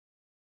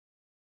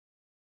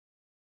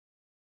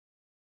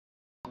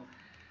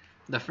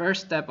the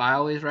first step I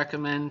always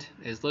recommend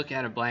is look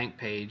at a blank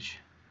page,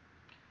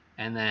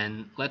 and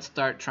then let's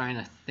start trying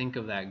to think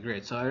of that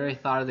grid. So I already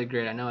thought of the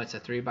grid. I know it's a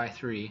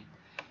 3x3.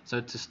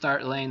 So to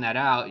start laying that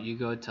out, you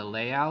go to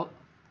layout,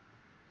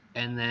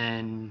 and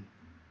then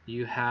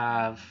you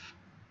have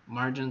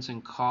margins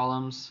and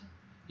columns.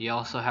 You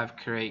also have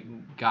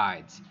create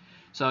guides.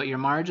 So your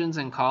margins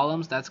and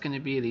columns, that's going to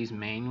be these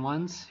main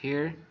ones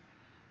here,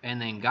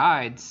 and then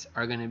guides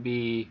are going to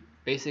be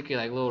basically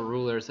like little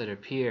rulers that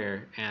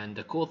appear. And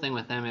the cool thing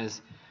with them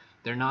is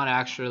they're not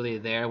actually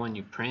there when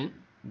you print,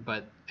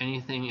 but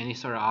any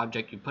sort of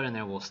object you put in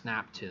there will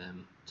snap to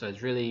them. So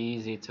it's really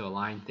easy to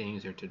align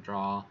things or to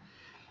draw.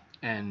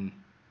 And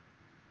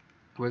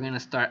we're going to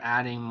start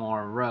adding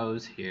more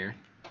rows here.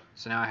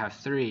 So now I have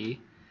 3,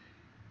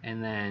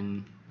 and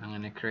then I'm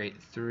going to create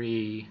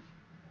 3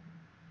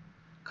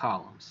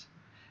 columns.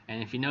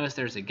 And if you notice,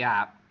 there's a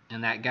gap,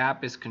 and that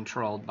gap is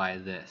controlled by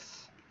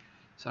this.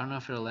 So I don't know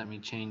if it'll let me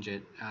change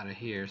it out of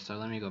here, so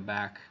let me go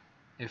back.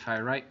 If I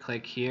right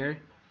click here,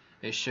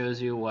 it shows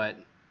you what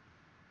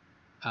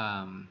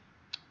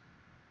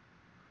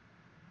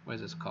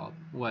is this called?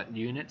 What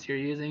units you're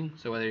using.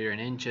 So whether you're in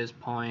inches,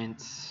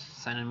 points,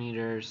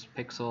 centimeters,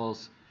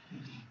 pixels.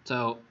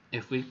 So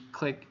if we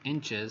click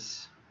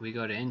inches, we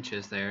go to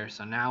inches there.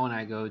 So now when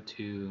I go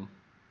to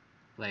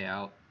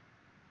layout,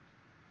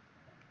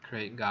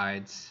 create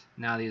guides,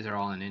 now these are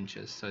all in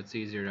inches, so it's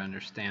easier to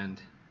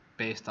understand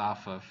based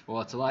off of,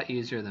 well, it's a lot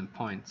easier than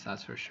points,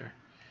 that's for sure.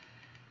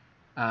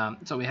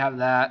 So we have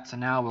that. So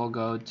now we'll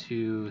go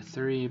to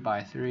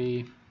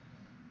 3x3.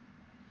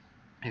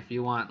 If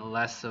you want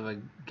less of a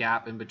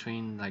gap in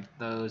between like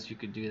those, you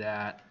could do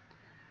that,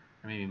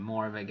 or maybe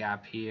more of a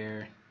gap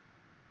here.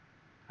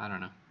 I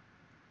don't know.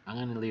 I'm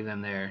going to leave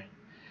them there.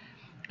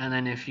 And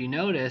then if you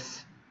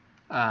notice,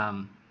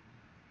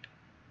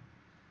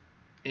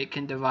 it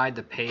can divide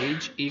the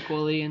page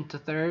equally into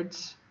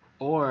thirds,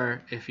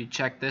 or if you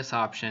check this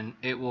option,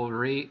 it will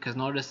because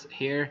notice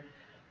here,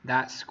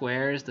 that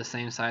square is the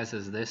same size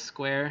as this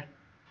square,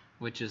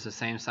 which is the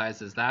same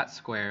size as that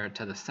square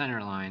to the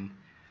center line.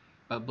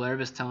 But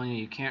Blurb is telling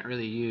you can't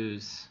really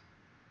use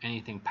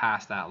anything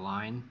past that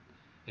line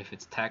if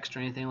it's text or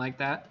anything like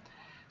that.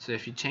 So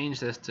if you change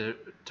this to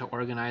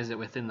organize it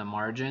within the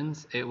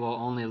margins, it will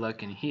only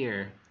look in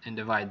here and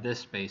divide this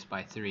space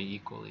by 3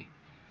 equally.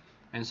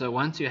 And so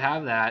once you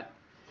have that,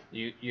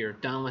 you're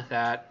done with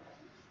that.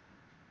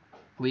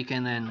 We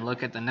can then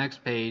look at the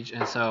next page,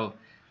 and so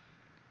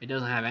it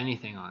doesn't have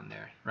anything on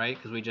there, right?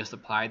 Because we just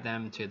applied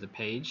them to the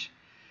page.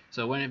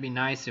 So wouldn't it be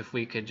nice if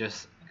we could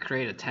just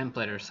create a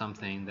template or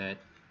something that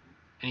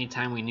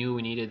anytime we knew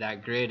we needed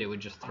that grid, it would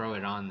just throw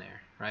it on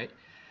there, right?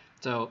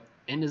 So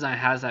InDesign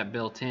has that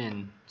built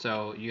in.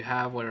 So you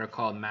have what are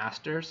called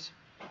masters.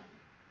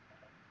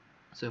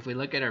 So if we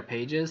look at our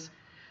pages,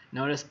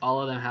 notice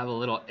all of them have a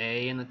little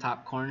A in the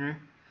top corner.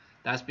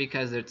 That's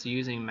because it's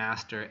using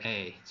master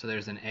A. So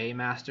there's an A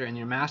master, and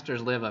your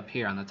masters live up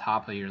here on the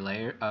top of your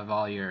layer of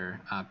all your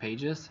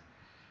pages.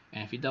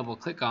 And if you double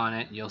click on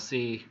it, you'll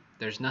see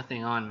there's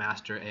nothing on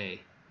master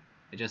A.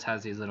 It just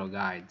has these little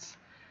guides.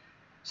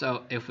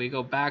 So if we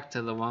go back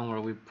to the one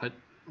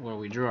where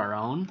we drew our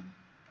own,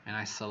 and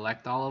I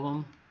select all of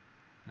them,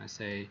 and I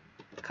say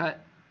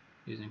cut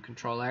using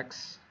Control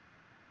X.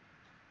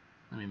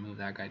 Let me move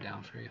that guy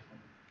down for you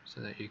so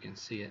that you can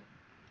see it.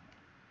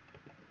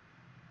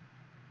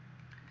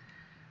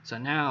 So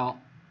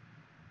now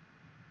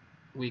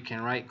we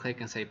can right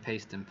click and say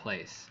paste in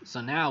place.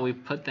 So now we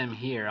put them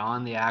here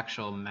on the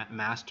actual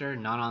master,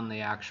 not on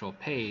the actual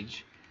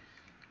page.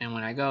 And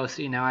when I go,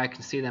 see, now I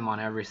can see them on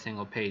every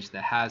single page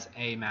that has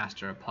a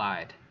master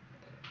applied.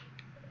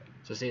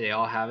 So see, they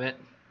all have it.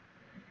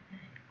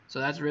 So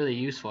that's really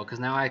useful, because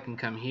now I can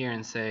come here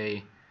and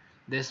say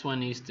this one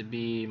needs to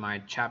be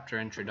my chapter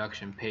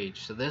introduction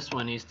page. So this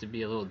one needs to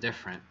be a little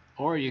different.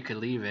 Or you could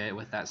leave it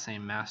with that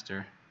same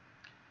master.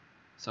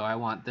 So I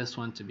want this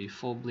one to be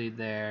full bleed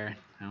there,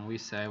 and we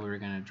said we were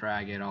going to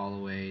drag it all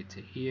the way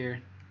to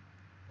here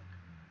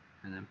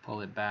and then pull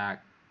it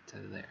back to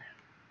there.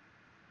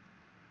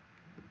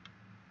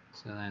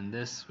 So then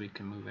this, we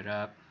can move it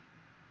up.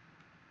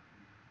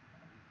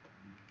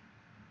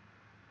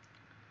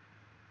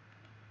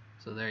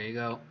 So there you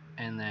go.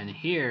 And then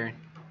here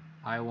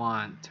I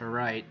want to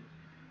write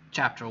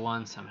chapter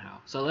 1 somehow.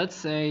 So let's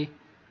say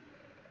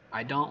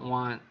I don't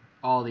want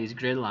all these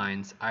grid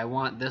lines. I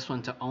want this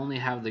one to only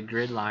have the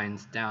grid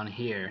lines down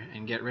here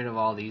and get rid of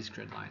all these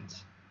grid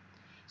lines.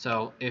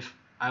 So if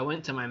I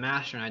went to my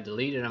master and I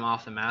deleted them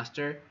off the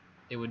master,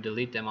 it would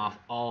delete them off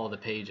all the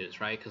pages,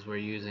 right? Because we're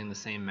using the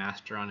same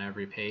master on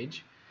every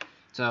page.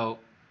 So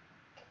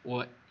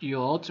what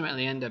you'll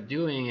ultimately end up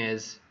doing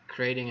is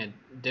creating a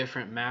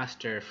different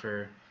master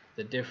for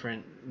the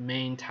different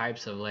main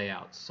types of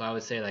layouts. So I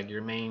would say like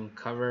your main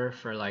cover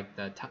for like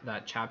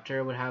that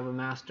chapter would have a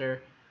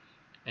master,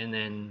 and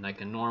then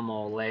like a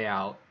normal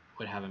layout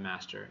would have a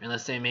master. And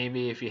let's say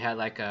maybe if you had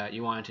like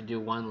you wanted to do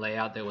one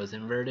layout that was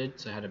inverted,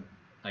 so it had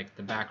like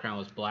the background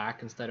was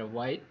black instead of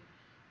white,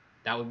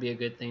 that would be a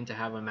good thing to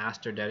have a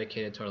master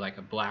dedicated to like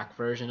a black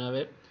version of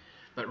it.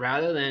 But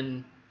rather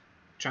than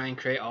try and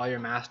create all your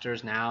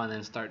masters now and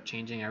then start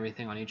changing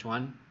everything on each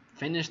one,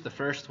 finish the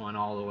first one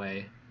all the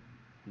way,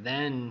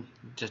 then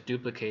just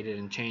duplicate it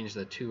and change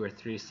the 2 or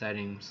 3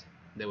 settings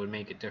that would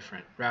make it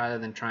different, rather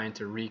than trying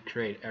to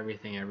recreate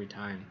everything every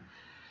time.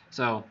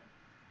 So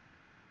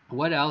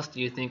what else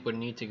do you think would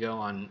need to go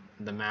on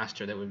the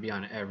master that would be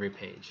on every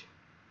page?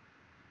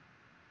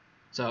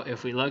 So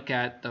if we look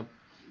at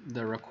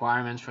the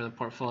requirements for the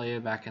portfolio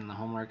back in the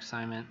homework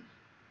assignment,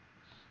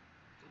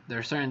 there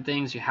are certain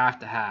things you have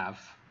to have,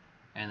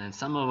 and then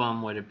some of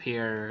them would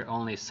appear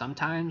only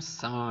sometimes,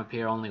 some of them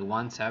appear only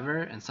once ever,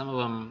 and some of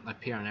them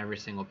appear on every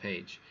single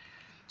page.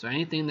 So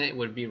anything that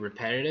would be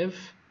repetitive,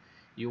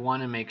 you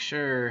want to make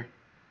sure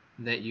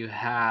that you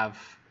have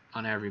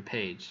on every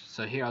page.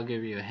 So here I'll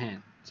give you a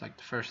hint. It's like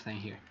the first thing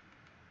here.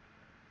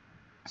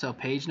 So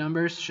page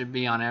numbers should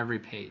be on every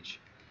page.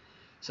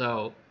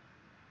 So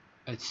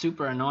it's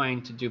super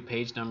annoying to do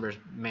page numbers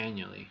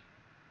manually,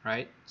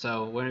 right?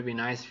 So wouldn't it be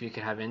nice if you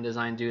could have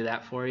InDesign do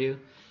that for you?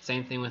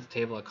 Same thing with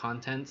table of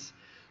contents.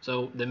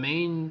 So the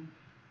main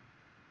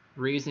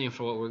reasoning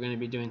for what we're going to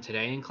be doing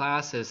today in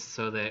class is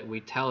so that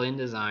we tell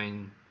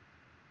InDesign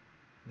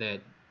that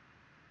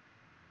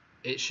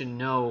it should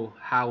know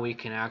how we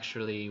can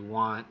actually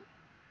want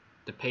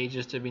the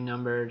pages to be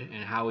numbered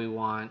and how we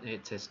want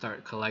it to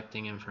start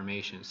collecting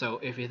information. So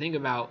if you think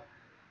about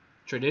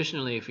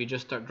traditionally, if you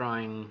just start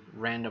drawing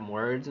random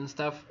words and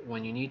stuff,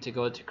 when you need to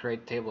go to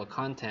create a table of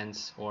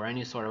contents or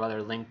any sort of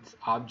other linked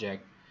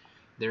object,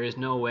 there is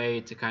no way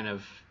to kind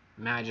of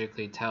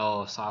magically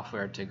tell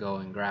software to go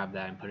and grab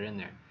that and put it in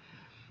there.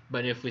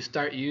 But if we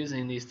start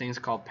using these things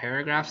called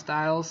paragraph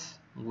styles,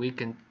 we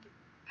can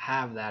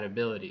have that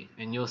ability,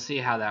 and you'll see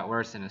how that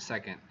works in a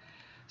second.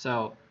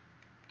 So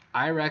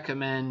I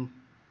recommend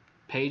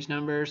page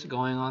numbers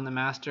going on the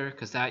master,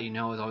 because that is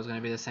always going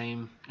to be the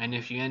same. And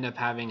if you end up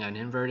having an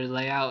inverted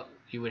layout,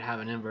 you would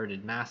have an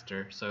inverted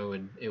master, so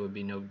it would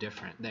be no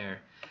different there.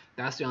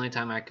 That's the only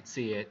time I could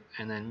see it.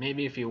 And then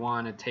maybe if you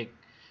want to take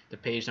the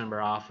page number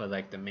off of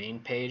like the main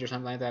page or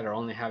something like that, or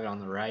only have it on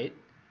the right,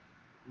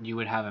 you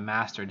would have a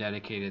master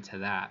dedicated to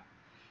that.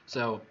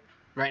 So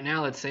right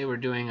now, let's say we're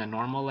doing a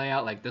normal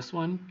layout like this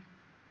one.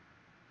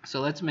 So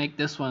let's make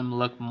this one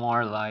look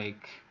more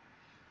like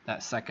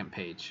that second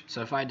page.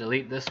 So if I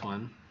delete this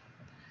one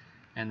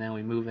and then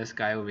we move this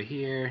guy over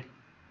here,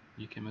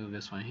 you can move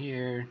this one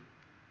here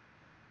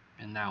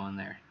and that one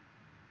there.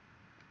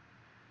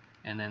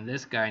 And then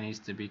this guy needs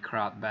to be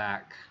cropped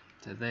back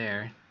to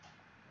there,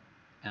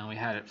 and we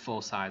had it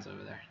full size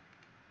over there.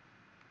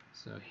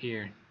 So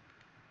here,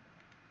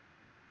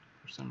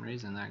 for some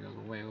reason that goes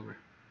way over.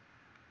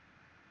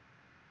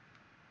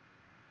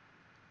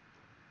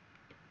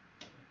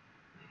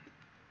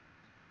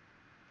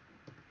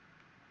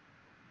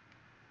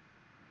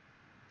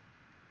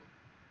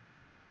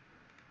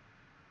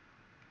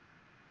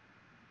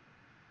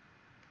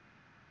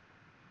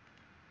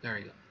 There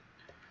we go.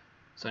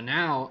 So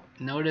now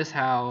notice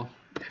how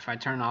if I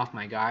turn off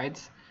my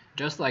guides,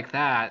 just like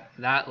that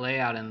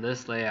layout and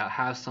this layout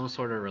have some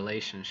sort of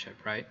relationship,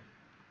 right?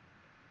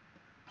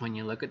 When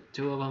you look at the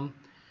two of them,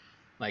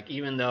 like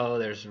even though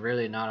there's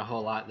really not a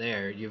whole lot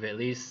there, you've at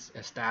least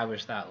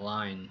established that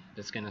line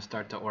that's going to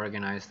start to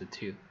organize the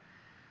two.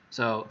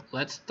 So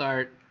let's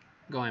start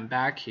going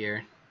back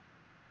here.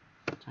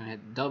 So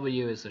hit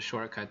W is the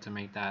shortcut to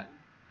make that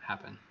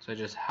happen. So it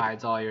just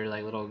hides all your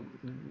like little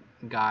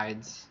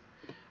guides,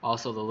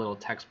 also the little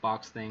text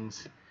box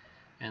things,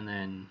 and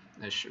then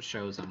it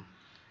shows them.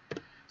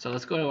 So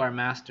let's go to our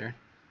master,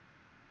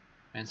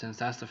 and since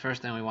that's the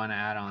first thing we want to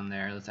add on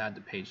there, let's add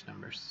the page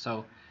numbers.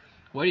 So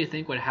what do you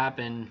think would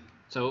happen?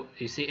 So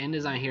you see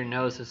InDesign here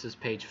knows this is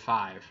page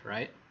 5,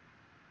 right?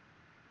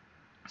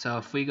 So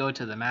if we go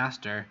to the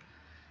master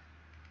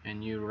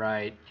and you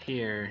write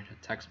here the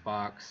text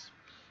box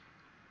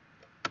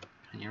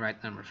and you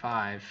write number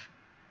 5,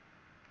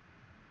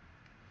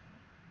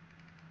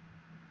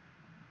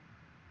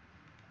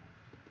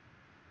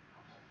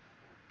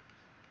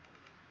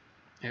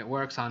 it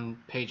works on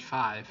page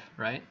 5,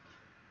 right?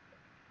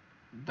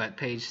 But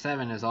page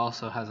 7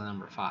 also has a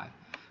number 5.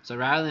 So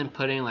rather than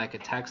putting like a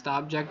text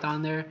object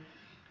on there,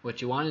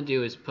 what you want to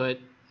do is put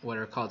what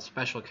are called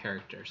special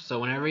characters. So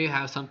whenever you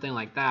have something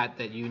like that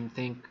you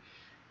think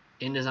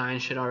InDesign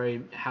should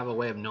already have a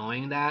way of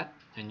knowing that,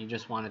 and you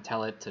just want to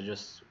tell it to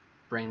just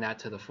bring that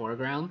to the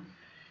foreground,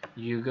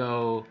 you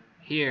go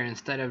here,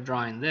 instead of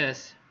drawing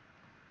this,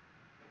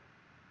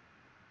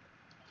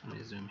 let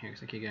me zoom here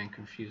because I keep getting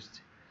confused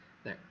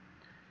there.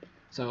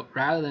 So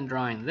rather than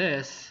drawing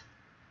this,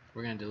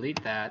 we're going to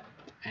delete that,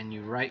 and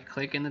you right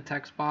click in the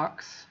text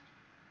box,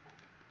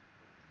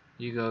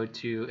 you go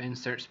to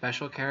insert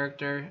special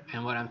character,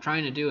 and what I'm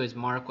trying to do is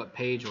mark what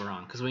page we're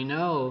on, because we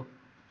know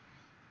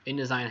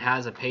InDesign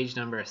has a page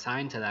number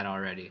assigned to that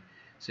already.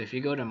 So if you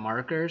go to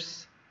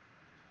markers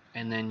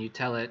and then you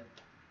tell it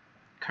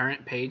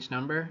current page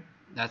number,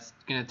 that's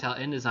going to tell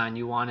InDesign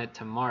you want it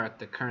to mark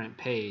the current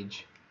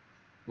page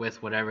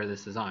with whatever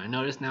this is on. And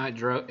notice now it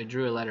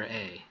drew a letter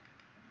A.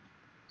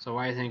 So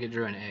why do you think it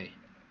drew an A?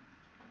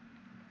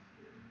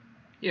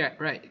 Yeah,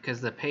 right,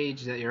 because the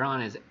page that you're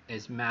on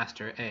is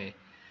master A.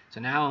 So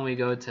now when we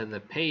go to the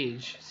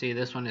page, see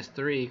this one is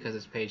 3 because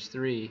it's page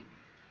 3,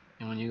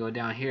 and when you go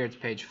down here it's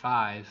page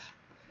 5,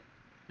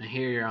 and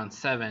here you're on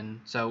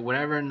 7. So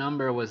whatever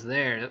number was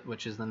there,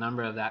 which is the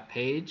number of that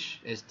page,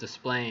 is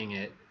displaying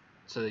it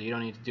so that you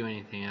don't need to do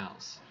anything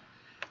else.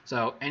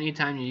 So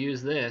anytime you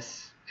use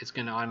this, it's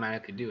going to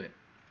automatically do it.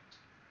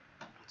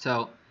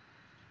 So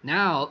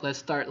now let's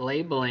start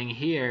labeling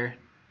here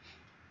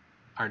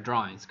our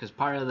drawings, because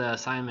part of the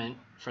assignment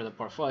for the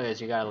portfolio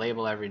is you got to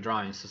label every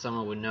drawing so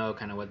someone would know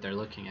kind of what they're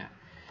looking at.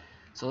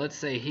 So let's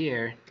say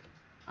here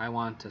I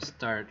want to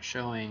start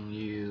showing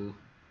you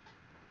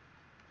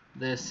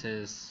this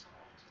is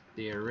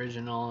the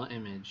original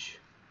image.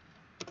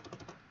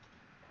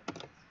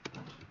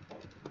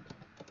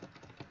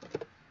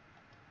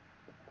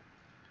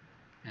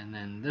 And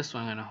then this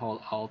one I'm going to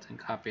hold Alt and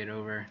copy it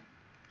over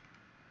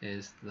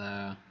is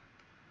the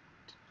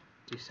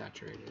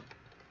desaturated.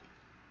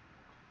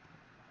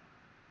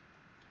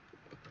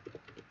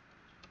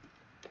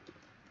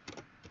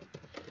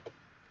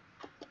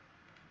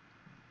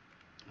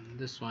 And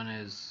this one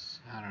is,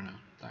 I don't know,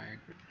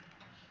 diagram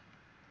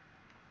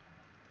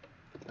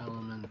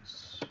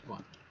elements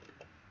 1.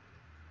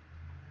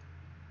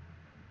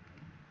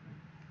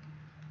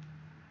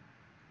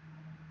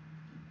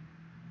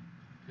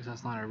 Because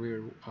that's not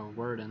a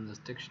word in this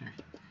dictionary.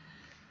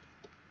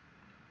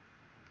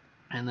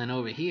 And then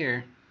over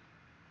here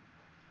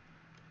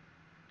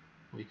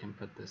we can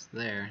put this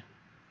there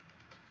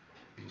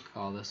and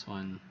call this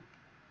one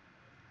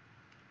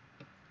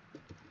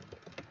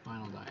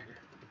final diagram.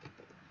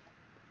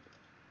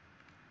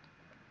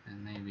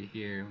 And maybe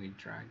here we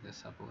drag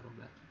this up a little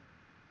bit.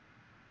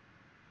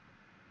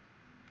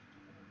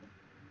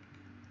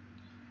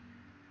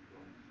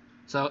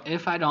 So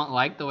if I don't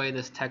like the way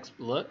this text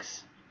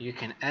looks, you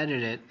can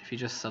edit it if you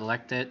just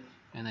select it,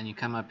 and then you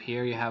come up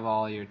here, you have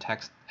all your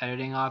text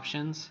editing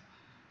options.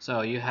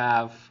 So you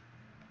have,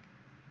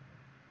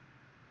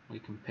 we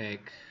can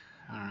pick,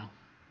 I don't know,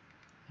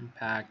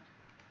 impact,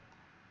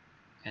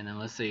 and then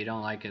let's say you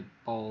don't like it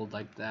bold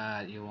like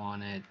that, you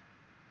want it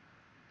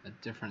a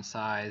different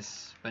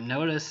size. But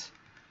notice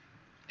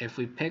if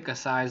we pick a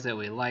size that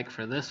we like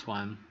for this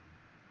one,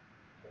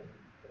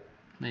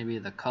 maybe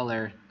the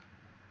color,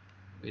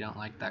 we don't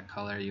like that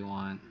color, you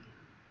want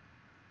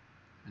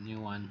a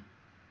new one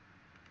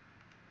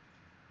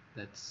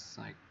that's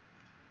like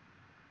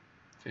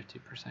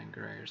 50%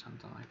 gray or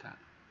something like that.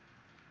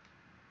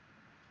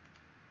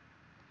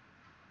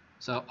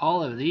 So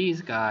all of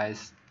these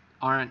guys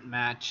aren't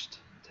matched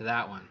to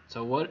that one.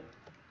 So what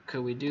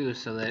could we do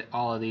so that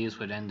all of these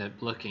would end up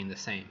looking the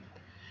same?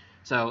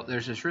 So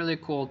there's this really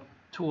cool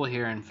tool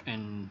here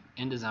in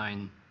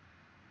InDesign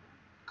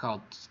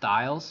called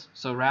styles.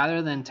 So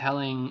rather than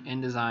telling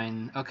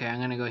InDesign, okay, I'm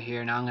going to go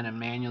here, now I'm going to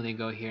manually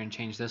go here and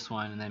change this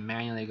one and then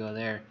manually go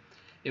there,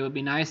 it would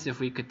be nice if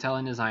we could tell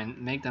InDesign,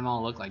 make them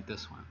all look like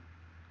this one.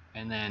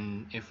 And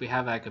then if we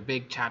have like a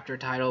big chapter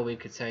title, we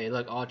could say,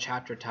 look, all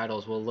chapter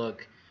titles will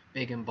look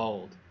big and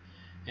bold.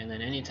 And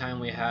then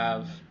anytime we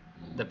have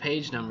the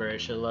page number,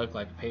 it should look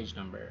like a page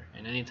number.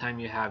 And anytime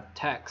you have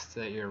text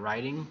that you're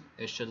writing,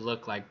 it should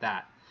look like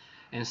that.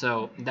 And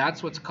so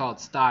that's what's called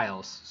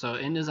styles. So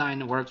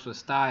InDesign works with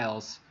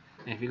styles.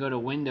 And if you go to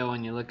Window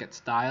and you look at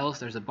styles,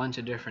 there's a bunch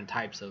of different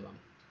types of them.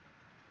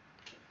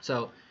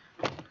 So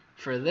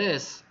for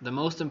this, the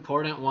most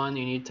important one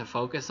you need to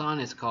focus on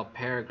is called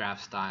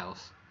paragraph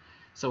styles.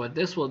 So what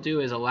this will do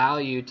is allow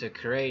you to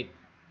create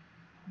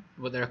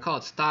what they're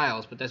called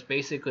styles, but that's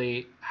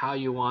basically how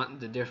you want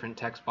the different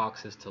text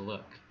boxes to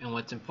look. And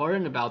what's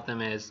important about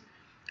them is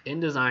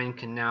InDesign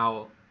can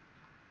now,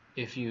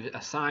 if you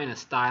assign a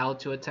style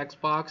to a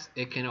text box,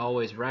 it can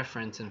always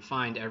reference and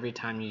find every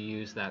time you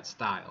use that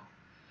style.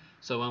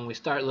 So when we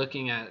start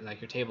looking at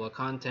like your table of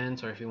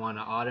contents, or if you want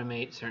to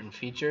automate certain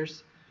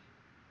features,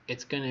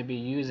 it's going to be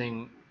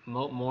using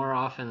more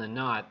often than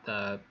not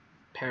the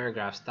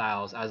paragraph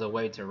styles as a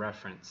way to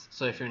reference.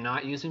 So if you're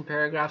not using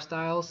paragraph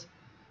styles,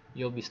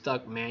 you'll be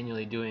stuck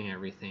manually doing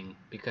everything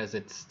because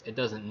it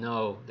doesn't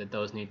know that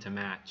those need to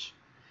match.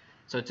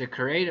 So to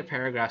create a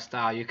paragraph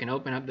style, you can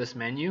open up this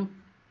menu,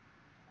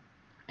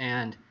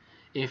 and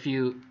if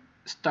you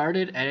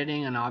started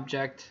editing an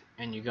object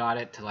and you got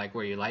it to like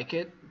where you like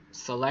it,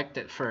 select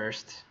it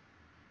first,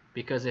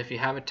 because if you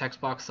have a text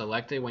box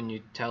selected, when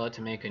you tell it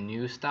to make a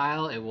new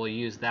style, it will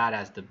use that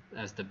as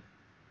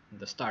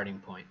the starting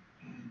point.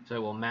 So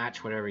it will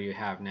match whatever you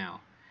have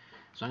now.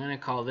 So I'm going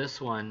to call this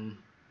one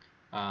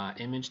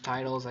image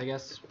titles, I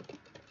guess,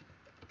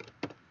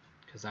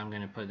 because I'm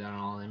going to put down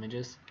all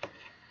images.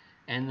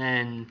 And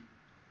then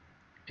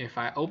if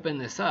I open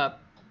this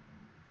up,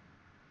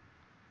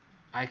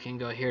 I can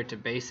go here to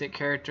basic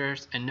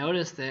characters, and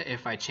notice that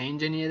if I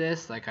change any of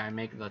this, like I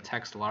make the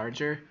text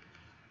larger,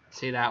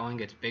 see that one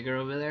gets bigger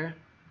over there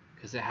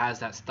because it has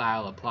that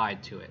style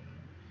applied to it.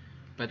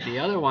 But the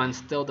other ones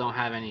still don't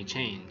have any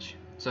change.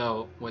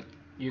 So what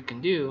you can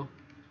do,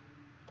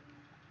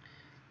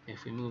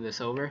 if we move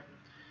this over,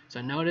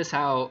 so notice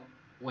how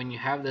when you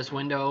have this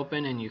window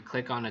open and you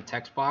click on a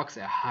text box,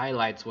 it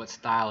highlights what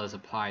style is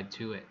applied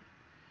to it.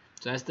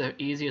 So that's the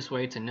easiest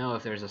way to know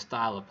if there's a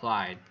style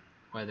applied,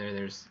 whether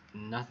there's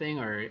nothing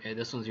or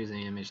this one's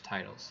using image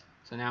titles.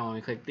 So now when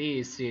we click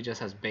these, see, it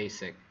just has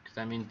basic, because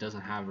that means it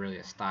doesn't have really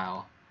a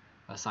style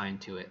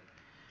assigned to it.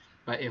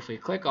 But if we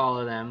click all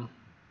of them,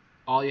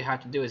 all you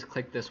have to do is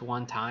click this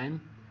one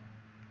time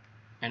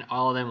and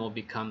all of them will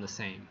become the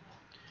same.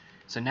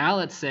 So now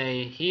let's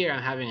say here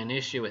I'm having an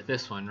issue with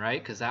this one,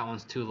 right? Because that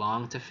one's too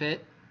long to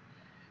fit.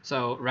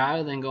 So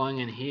rather than going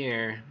in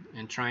here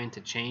and trying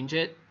to change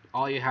it,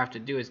 all you have to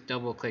do is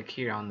double click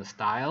here on the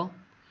style.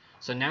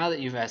 So now that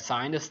you've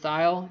assigned a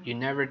style, you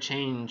never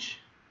change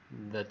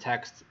the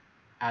text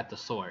at the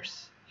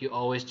source. You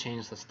always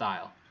change the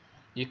style.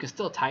 You can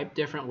still type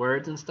different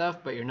words and stuff,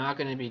 but you're not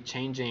going to be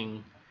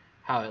changing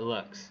how it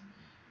looks.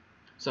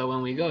 So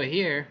when we go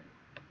here,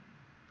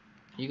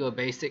 you go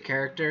basic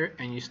character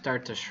and you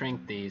start to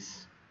shrink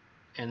these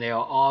and they'll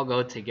all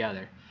go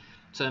together.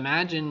 So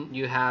imagine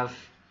you have,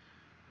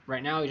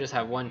 right now we just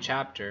have one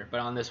chapter, but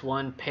on this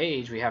one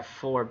page we have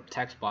 4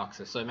 text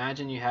boxes. So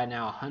imagine you had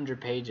now 100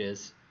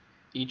 pages.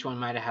 Each one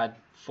might have had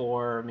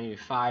 4, maybe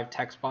 5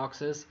 text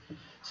boxes.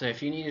 So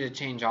if you needed to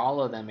change all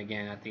of them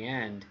again at the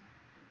end,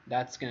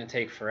 that's going to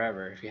take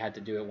forever if you had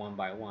to do it one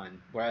by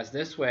one. Whereas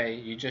this way,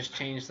 you just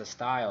change the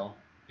style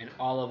and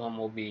all of them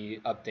will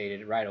be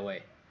updated right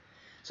away.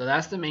 So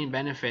that's the main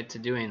benefit to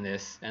doing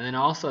this. And then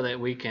also that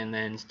we can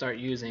then start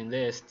using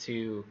this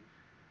to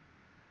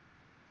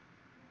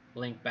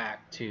link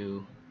back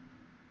to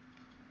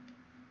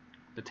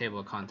the table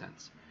of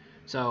contents.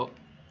 So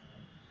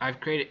I've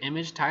created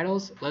image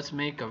titles. Let's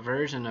make a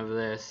version of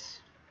this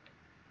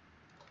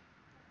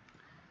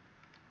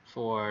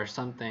for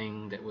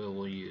something that we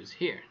will use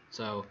here.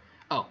 So,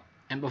 oh,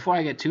 and before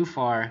I get too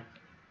far,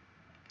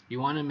 you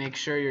want to make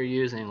sure you're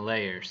using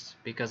layers,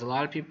 because a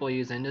lot of people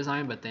use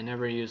InDesign but they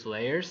never use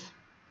layers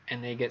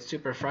and they get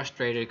super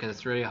frustrated because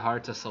it's really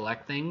hard to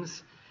select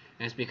things,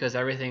 and it's because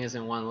everything is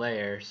in one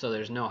layer, so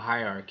there's no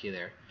hierarchy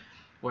there.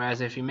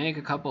 Whereas if you make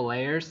a couple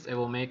layers, it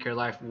will make your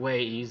life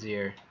way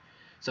easier.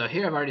 So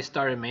here I've already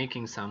started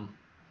making some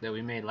that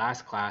we made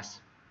last class.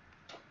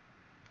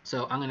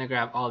 So I'm going to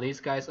grab all these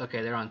guys.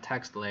 Okay, they're on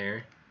text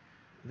layer.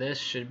 This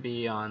should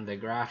be on the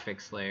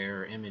graphics layer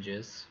or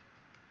images.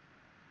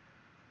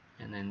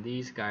 And then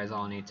these guys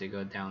all need to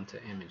go down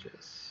to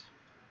images.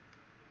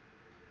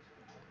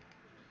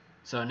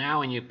 So now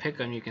when you pick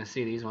them, you can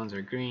see these ones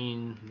are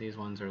green, these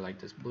ones are like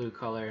this blue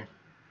color.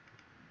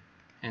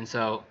 And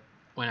so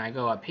when I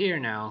go up here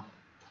now,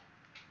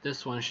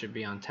 this one should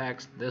be on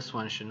text, this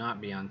one should not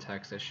be on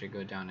text, it should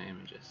go down to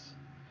images.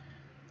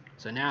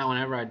 So now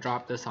whenever I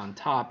drop this on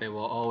top, it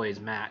will always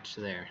match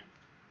there.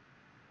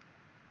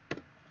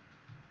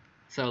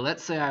 So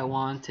let's say I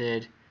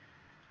wanted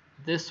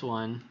this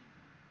one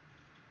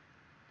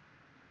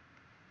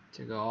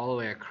to go all the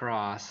way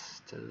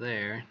across to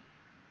there.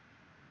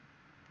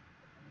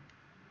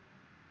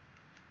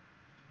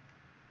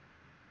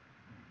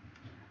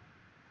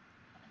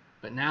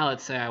 But now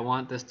let's say I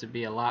want this to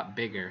be a lot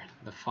bigger,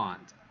 the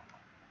font.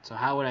 So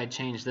how would I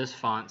change this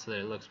font so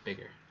that it looks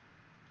bigger?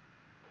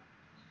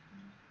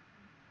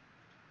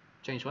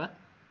 Change what?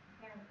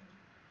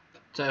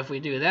 So if we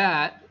do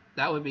that,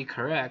 that would be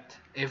correct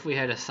if we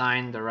had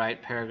assigned the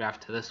right paragraph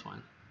to this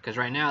one. Because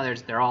right now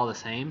they're all the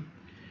same.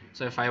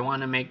 So if I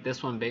want to make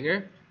this one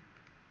bigger,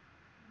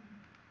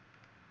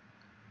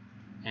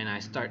 and I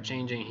start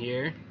changing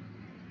here,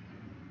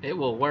 it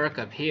will work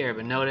up here,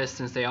 but notice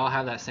since they all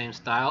have that same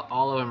style,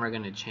 all of them are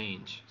going to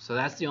change. So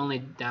that's the only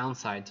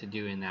downside to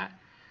doing that.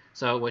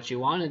 So what you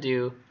want to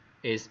do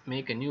is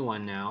make a new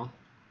one now,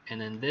 and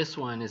then this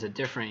one is a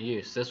different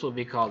use. This will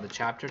be called the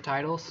chapter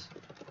titles.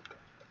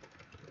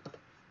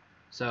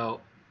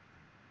 So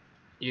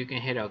you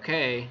can hit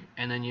OK,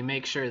 and then you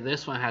make sure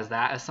this one has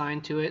that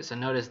assigned to it. So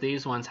notice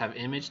these ones have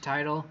image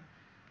title.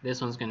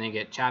 This one's going to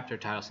get chapter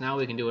title. So now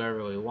we can do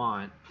whatever we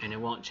want, and it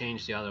won't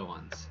change the other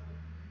ones.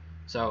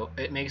 So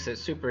it makes it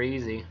super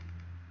easy,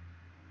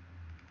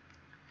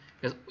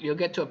 because you'll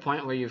get to a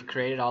point where you've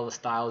created all the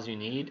styles you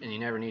need and you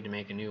never need to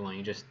make a new one.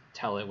 You just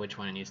tell it which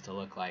one it needs to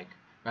look like.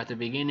 But at the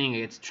beginning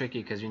it's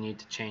tricky because you need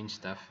to change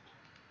stuff.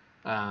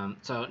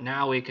 So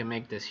now we can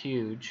make this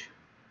huge,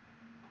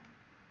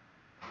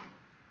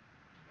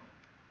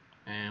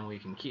 and we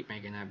can keep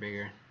making that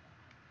bigger.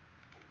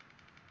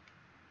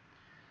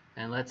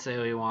 And let's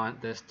say we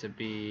want this to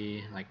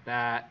be like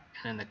that,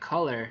 and then the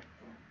color,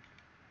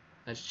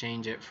 let's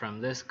change it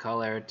from this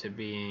color to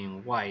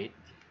being white,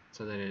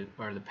 so that it,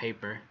 or the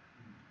paper,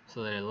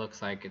 so that it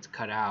looks like it's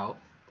cut out.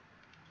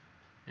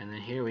 And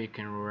then here we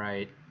can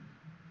write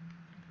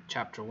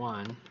chapter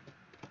 1.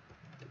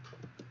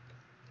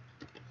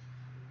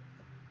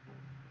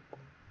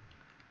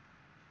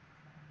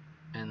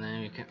 And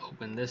then we can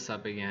open this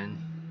up again.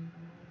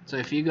 So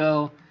if you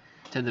go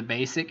to the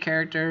basic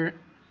character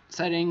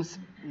settings,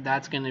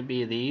 that's going to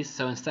be these.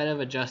 So instead of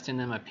adjusting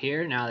them up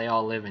here, now they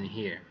all live in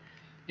here.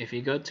 If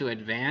you go to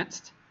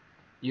advanced,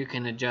 you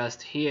can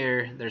adjust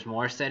here. There's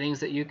more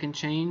settings that you can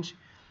change.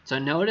 So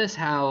notice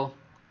how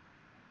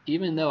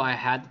even though I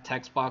had the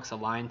text box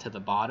aligned to the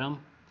bottom,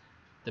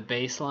 the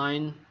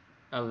baseline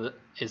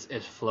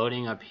is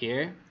floating up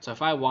here. So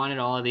if I wanted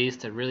all of these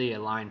to really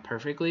align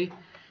perfectly,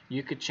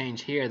 you could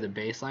change here the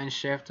baseline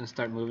shift and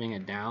start moving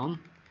it down.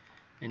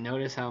 And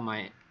notice how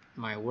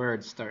my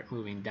words start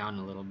moving down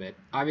a little bit.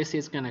 Obviously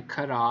it's going to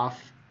cut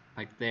off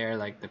like there,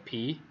 like the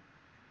P,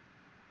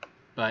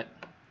 but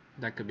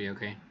that could be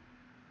okay.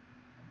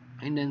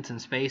 Indents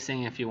and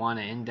spacing, if you want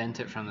to indent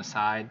it from the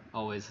side,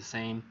 always the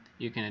same.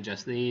 You can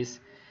adjust these.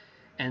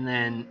 And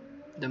then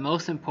the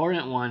most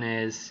important one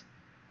is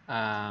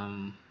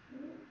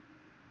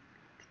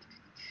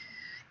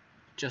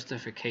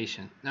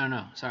justification.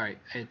 No, sorry.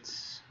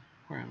 It's,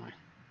 where am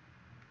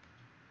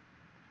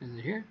I? Is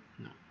it here?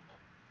 No.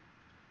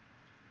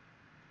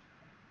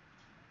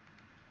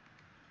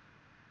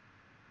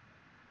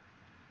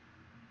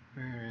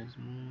 Where is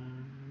my...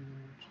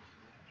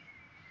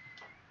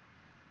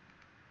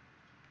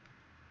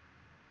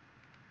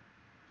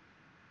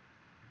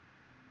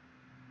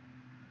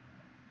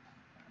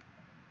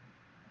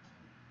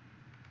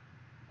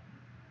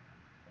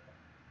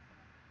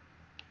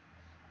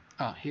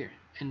 Oh, here,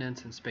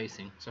 indents and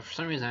spacing. So for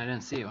some reason I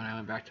didn't see it when I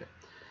went back to it.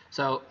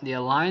 So the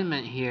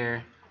alignment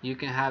here, you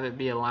can have it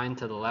be aligned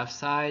to the left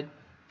side.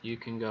 You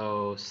can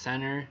go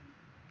center,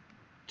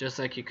 just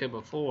like you could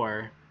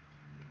before.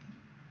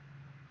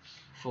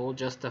 Full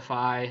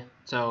justify.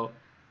 So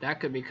that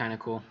could be kind of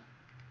cool.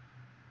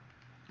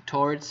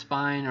 Towards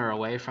spine or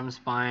away from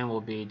spine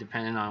will be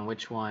dependent on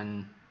which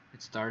one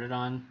it started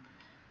on.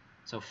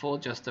 So full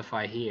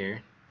justify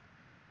here.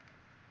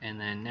 And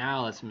then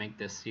now let's make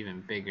this even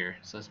bigger.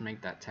 So let's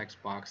make that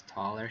text box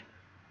taller.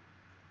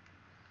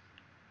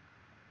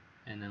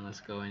 And then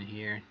let's go in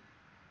here.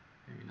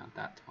 Maybe not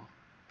that tall.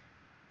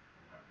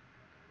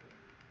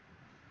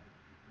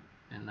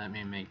 And let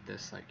me make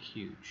this like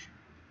huge.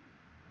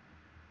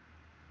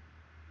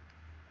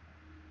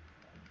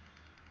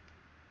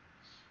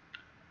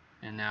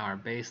 And now our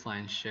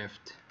baseline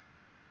shift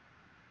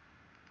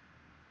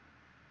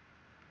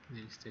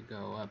needs to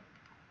go up,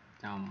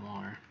 down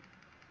more.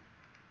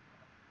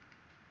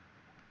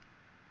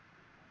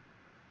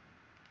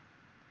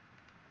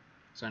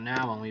 So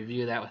now when we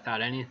view that without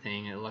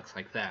anything, it looks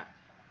like that.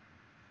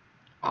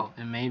 Oh,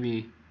 and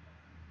maybe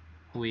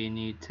we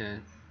need to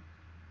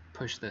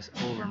push this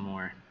over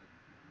more.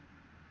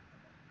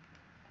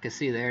 You can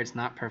see there it's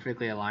not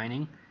perfectly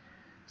aligning.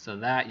 So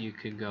that you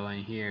could go in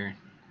here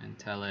and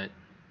tell it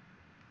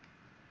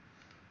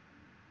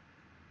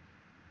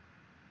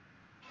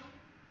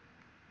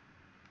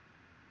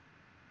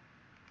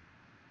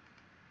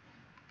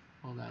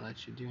will that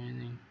let you do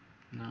anything?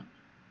 No.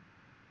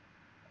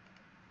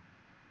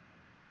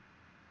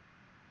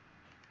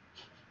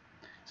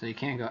 So you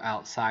can't go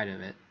outside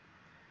of it,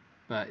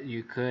 but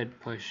you could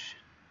push.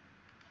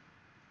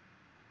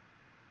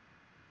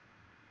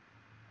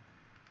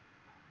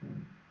 I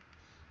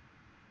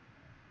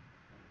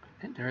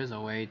think there is a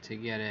way to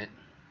get it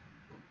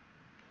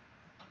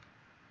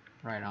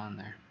right on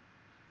there,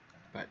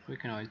 but we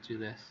can always do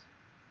this.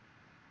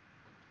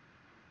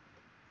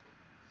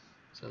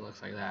 So it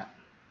looks like that.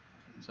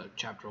 So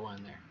chapter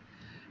 1 there.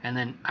 And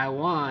then I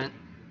want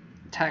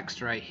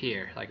text right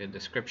here, like a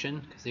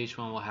description, because each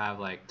one will have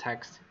like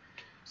text.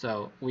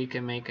 So we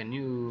can make a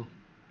new,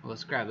 well,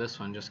 let's grab this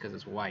one just because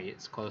it's white.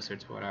 It's closer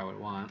to what I would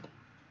want.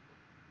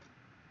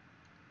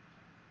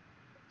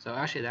 So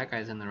actually that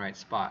guy's in the right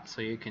spot.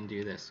 So you can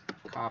do this,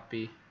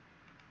 copy,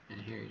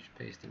 and here you just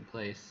paste in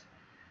place.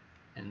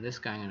 And this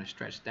guy I'm going to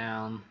stretch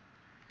down.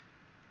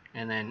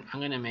 And then I'm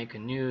going to make a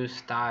new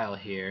style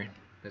here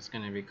that's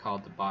going to be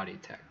called the body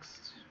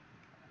text.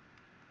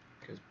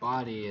 Because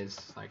body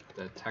is like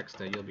the text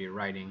that you'll be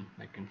writing,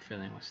 like and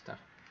filling with stuff.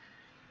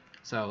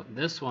 So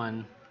this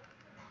one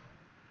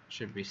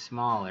should be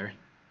smaller.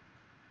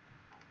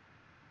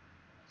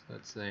 So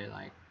let's say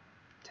like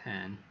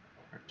 10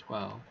 or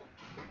 12.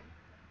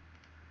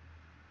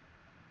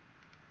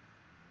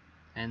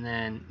 And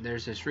then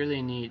there's this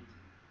really neat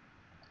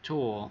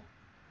tool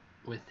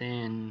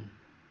within,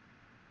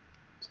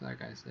 so that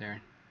guy's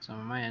there. So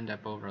I might end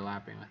up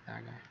overlapping with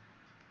that guy.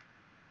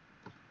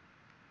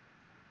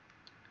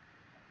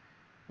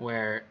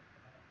 Where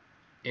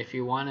if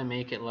you want to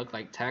make it look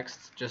like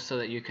text, just so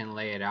that you can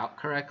lay it out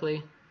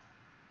correctly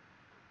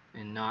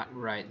and not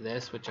write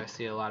this, which I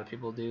see a lot of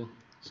people do.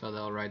 So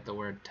they'll write the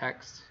word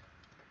text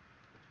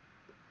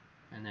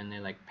and then they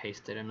like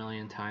paste it a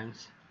million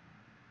times.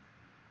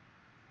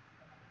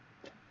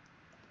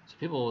 So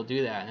people will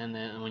do that, and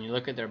then when you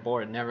look at their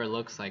board, it never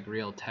looks like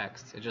real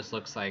text. It just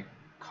looks like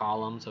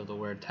columns of the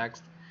word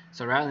text.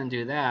 So rather than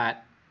do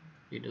that,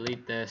 you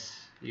delete this,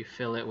 you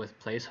fill it with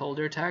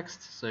placeholder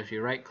text. So if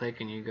you right click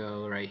and you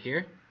go right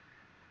here,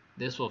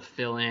 this will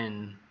fill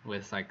in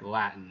with like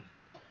Latin.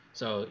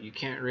 So you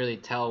can't really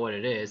tell what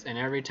it is, and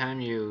every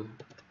time you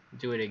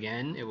do it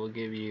again, it will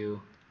give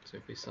you, so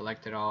if we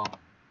select it all,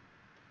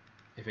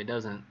 if it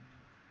doesn't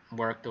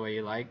work the way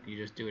you like, you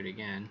just do it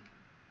again.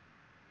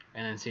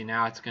 And then see,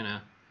 now it's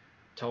gonna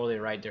totally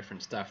write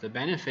different stuff. The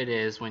benefit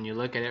is when you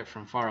look at it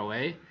from far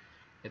away,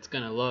 it's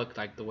going to look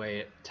like the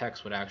way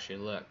text would actually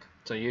look.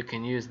 So you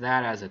can use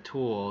that as a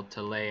tool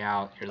to lay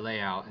out your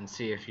layout and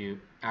see if you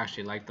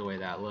actually like the way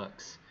that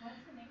looks. What's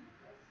the name of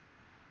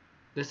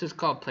this? This is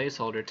called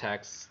placeholder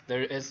text.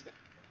 There is,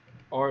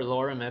 or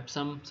lorem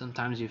ipsum,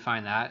 sometimes you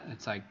find that.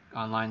 It's like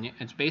online.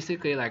 It's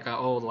basically like an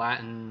old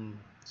Latin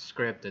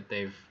script that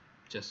they've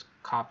just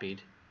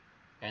copied,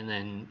 and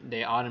then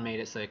they automate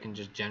it so it can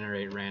just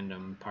generate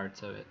random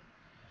parts of it.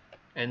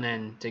 And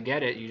then to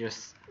get it, you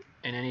just,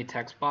 in any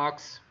text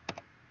box,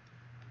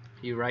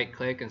 you right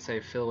click and say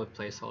fill with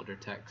placeholder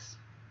text,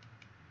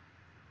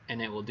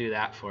 and it will do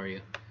that for you.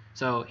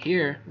 So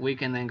here we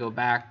can then go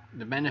back.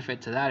 The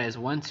benefit to that is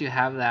once you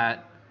have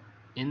that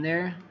in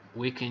there,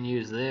 we can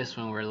use this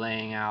when we're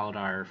laying out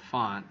our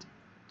font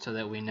so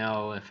that we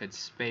know if it's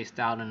spaced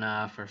out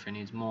enough or if it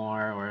needs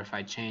more, or if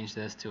I change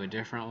this to a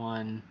different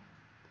one.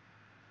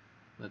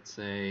 Let's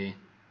say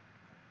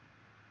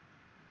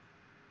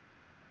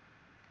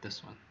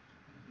this one.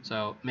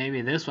 So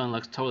maybe this one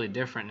looks totally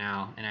different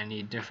now and I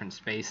need different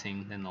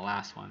spacing than the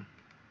last one.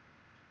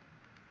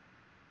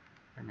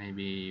 Or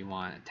maybe you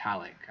want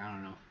italic, I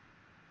don't know.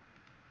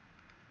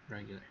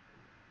 Regular.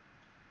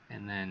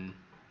 And then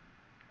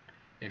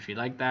if you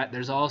like that,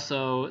 there's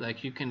also,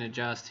 like, you can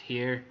adjust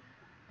here,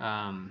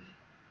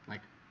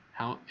 like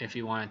how, if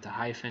you want it to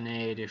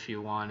hyphenate, if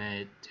you want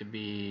it to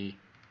be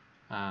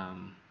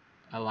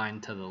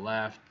aligned to the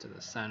left, to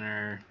the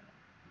center.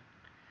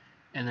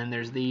 And then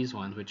there's these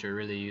ones which are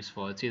really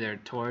useful. It's either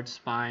towards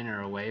spine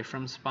or away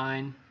from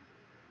spine.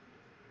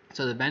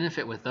 So the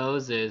benefit with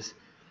those is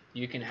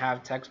you can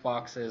have text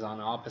boxes on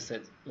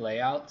opposite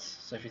layouts.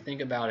 So if you think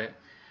about it,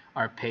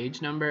 our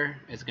page number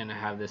is going to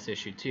have this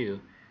issue too.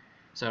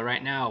 So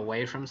right now,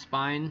 away from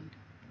spine,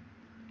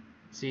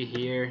 see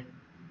here,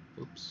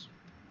 oops,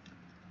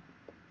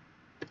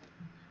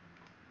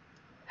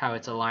 how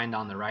it's aligned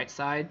on the right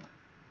side.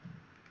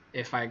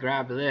 If I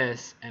grab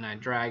this and I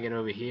drag it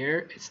over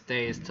here, it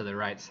stays to the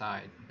right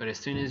side. But as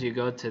soon as you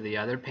go to the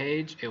other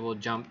page, it will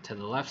jump to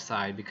the left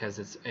side because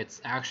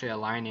it's actually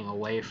aligning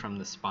away from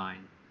the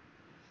spine.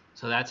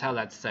 So that's how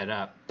that's set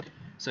up.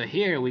 So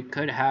here we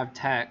could have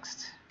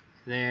text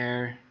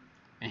there,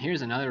 and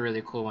here's another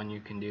really cool one you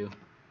can do.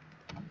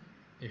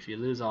 If you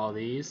lose all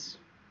these,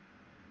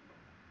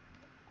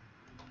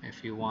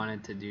 if you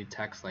wanted to do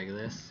text like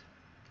this,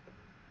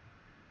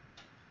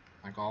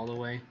 like all the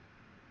way,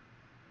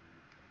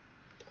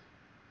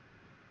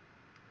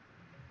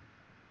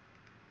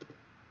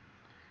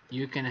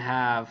 you can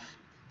have,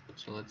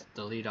 so let's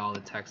delete all the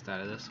text out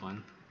of this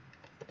one.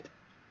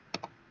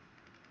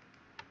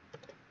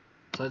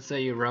 So let's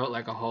say you wrote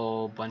like a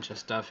whole bunch of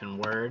stuff in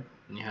Word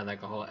and you had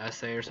like a whole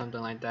essay or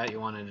something like that you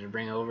wanted to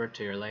bring over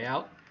to your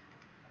layout.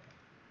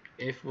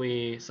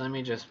 So let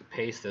me just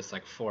paste this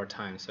like 4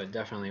 times so it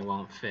definitely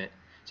won't fit.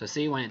 So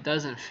see, when it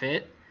doesn't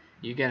fit,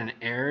 you get an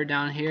error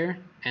down here,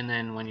 and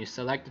then when you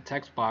select the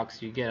text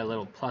box, you get a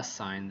little plus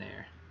sign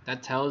there.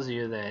 That tells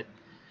you that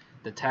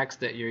the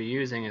text that you're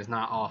using is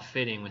not all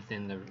fitting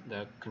within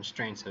the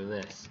constraints of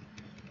this.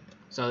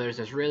 So there's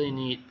this really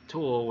neat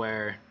tool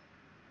where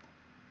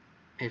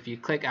if you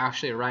click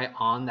actually right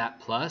on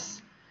that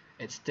plus,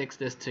 it sticks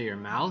this to your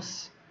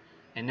mouse.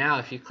 And now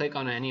if you click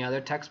on any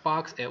other text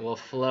box, it will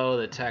flow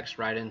the text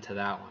right into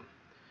that one.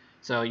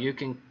 So you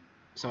can,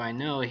 so I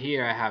know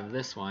here I have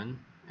this one,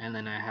 and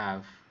then I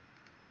have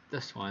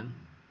this one,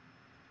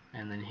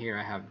 and then here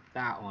I have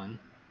that one.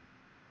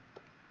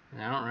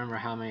 And I don't remember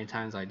how many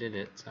times I did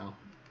it, so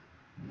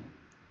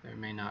there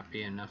may not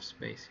be enough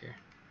space here.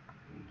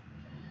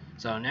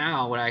 So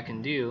now what I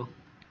can do,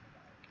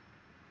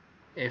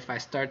 if I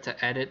start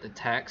to edit the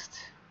text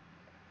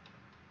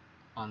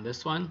on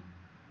this one,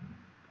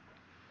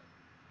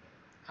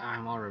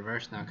 I'm all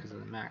reversed now because of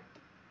the Mac.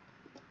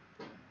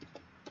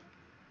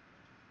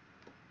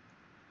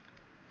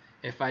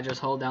 If I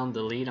just hold down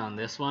delete on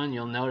this one,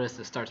 you'll notice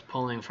it starts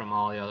pulling from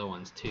all the other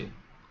ones too.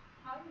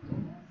 How do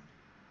you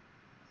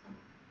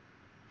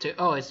do this?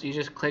 Oh, you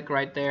just click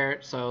right there.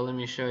 So let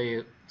me show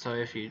you. So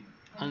if you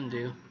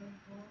undo,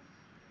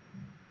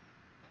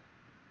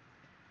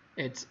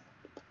 it's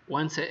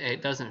once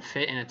it doesn't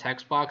fit in a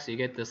text box, you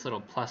get this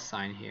little plus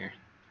sign here.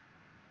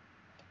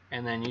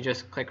 And then you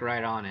just click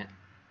right on it.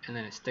 And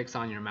then it sticks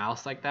on your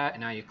mouse like that,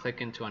 and now you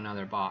click into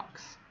another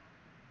box.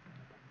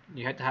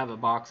 You have to have a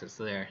box that's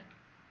there.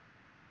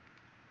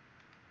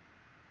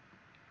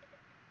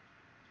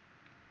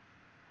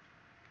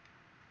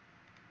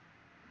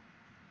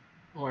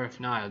 Or if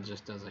not, it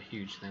just does a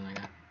huge thing like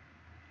that.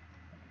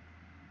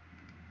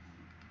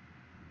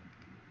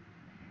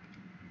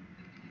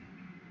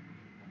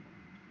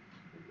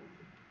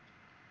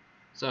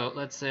 So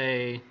let's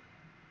say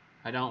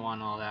I don't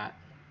want all that.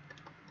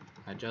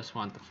 I just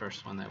want the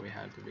first one that we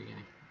had at the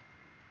beginning.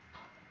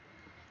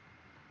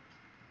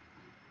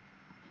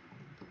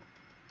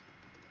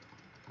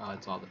 Oh,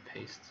 it's all the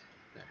paste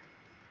there.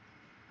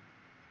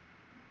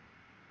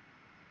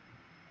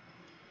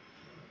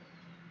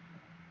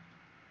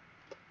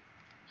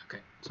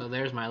 Okay, so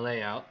there's my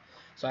layout.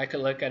 So I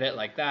could look at it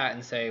like that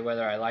and say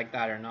whether I like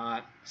that or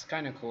not. It's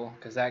kind of cool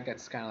because that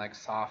gets kind of like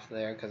soft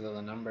there because of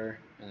the number,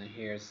 and then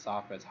here it's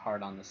soft but it's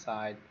hard on the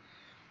side,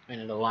 and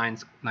it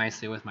aligns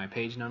nicely with my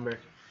page number.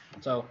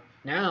 So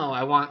now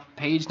I want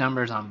page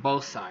numbers on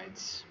both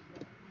sides,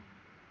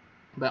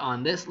 but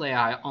on this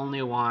layout I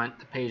only want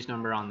the page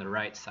number on the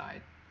right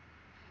side,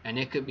 and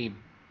it could be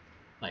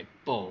like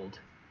bold.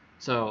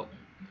 So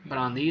but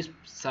on these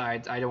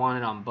sides I want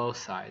it on both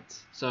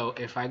sides. So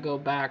if I go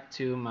back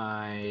to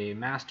my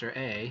master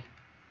A,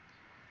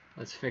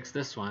 let's fix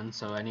this one.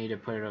 So I need to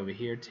put it over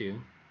here too,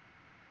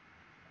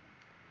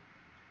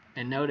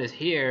 and notice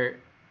here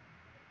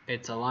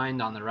it's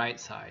aligned on the right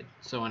side.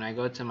 So when I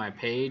go to my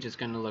page, it's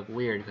going to look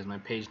weird because my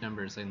page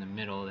number is in the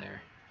middle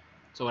there.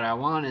 So what I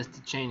want is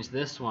to change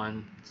this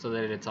one so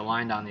that it's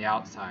aligned on the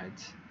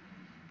outsides.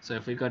 So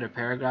if we go to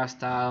paragraph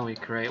style, we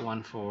create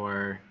one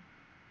for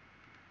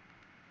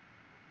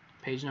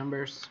page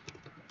numbers,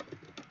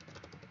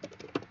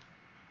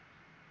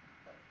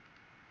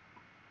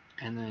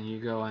 and then you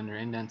go under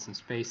indents and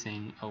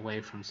spacing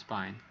away from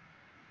spine,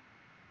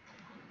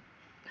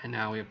 and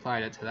now we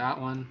applied it to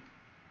that one,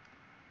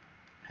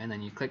 and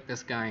then you click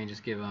this guy and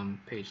just give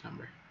him page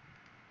number.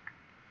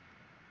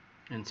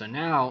 And so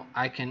now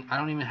I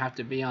don't even have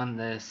to be on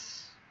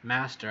this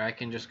master. I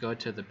can just go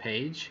to the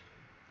page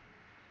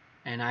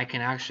and I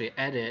can actually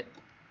edit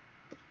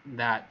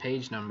that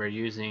page number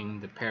using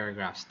the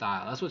paragraph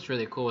style. That's what's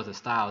really cool with the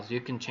styles. You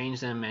can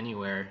change them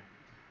anywhere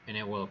and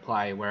it will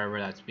apply wherever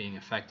that's being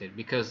affected,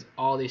 because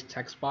all these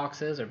text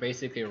boxes are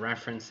basically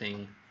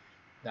referencing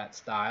that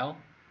style,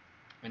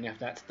 and if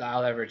that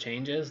style ever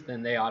changes,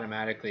 then they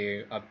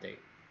automatically update.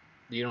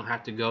 You don't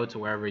have to go to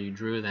wherever you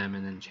drew them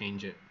and then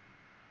change it.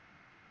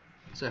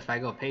 So if I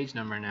go page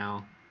number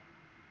now,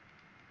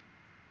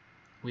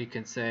 we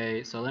can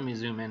say, so let me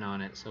zoom in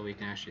on it so we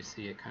can actually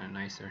see it kind of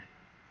nicer.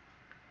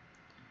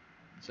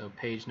 So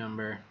page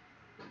number,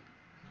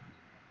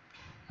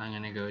 I'm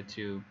going to go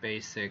to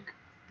basic,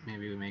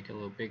 maybe we make it a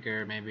little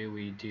bigger, maybe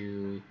we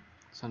do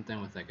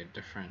something with like a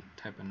different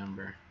type of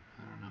number,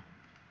 I don't know.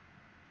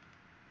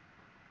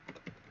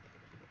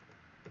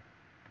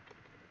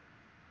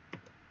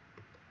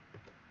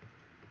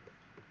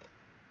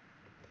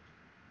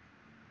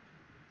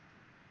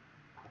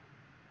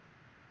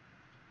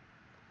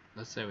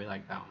 Let's say we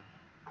like that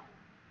one.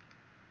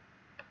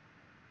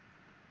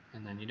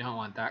 And then you don't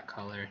want that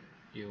color,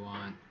 you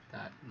want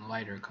that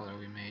lighter color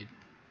we made,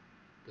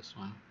 this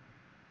one.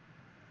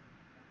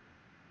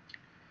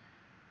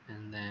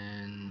 And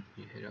then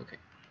you hit OK.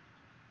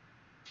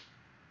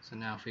 So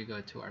now if we go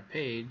to our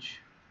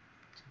page,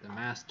 to the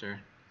master,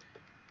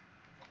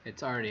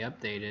 it's already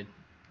updated,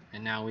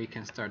 and now we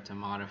can start to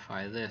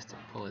modify this to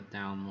pull it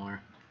down more.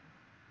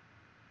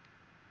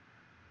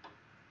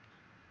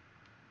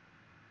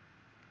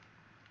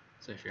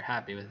 So if you're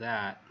happy with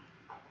that,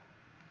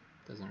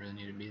 it doesn't really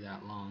need to be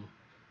that long.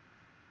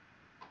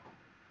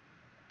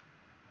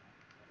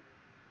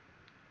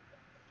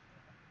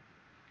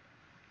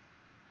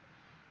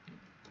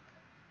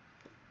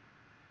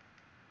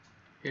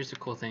 Here's the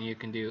cool thing you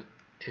can do.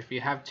 If you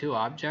have two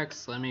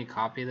objects, let me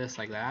copy this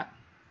like that.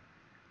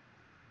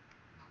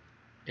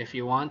 If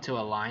you want to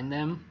align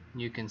them,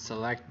 you can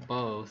select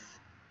both.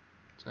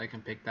 So I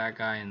can pick that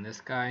guy and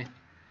this guy,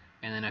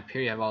 and then up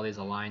here you have all these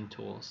align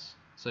tools.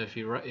 So if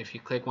you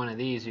click one of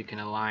these, you can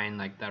align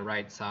like the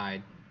right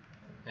side,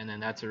 and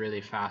then that's a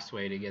really fast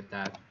way to get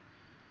that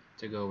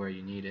to go where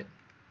you need it.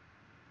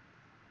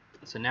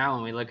 So now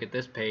when we look at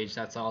this page,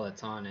 that's all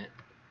that's on it.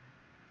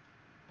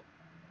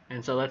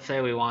 And so let's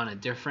say we want a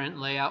different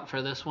layout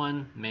for this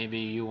one. Maybe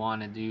you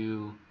want to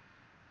do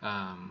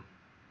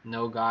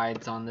no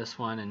guides on this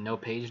one and no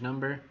page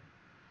number.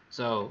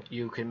 So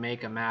you can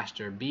make a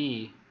master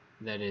B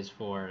that is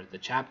for the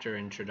chapter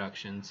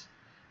introductions,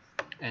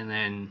 and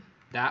then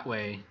that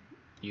way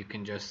you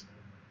can just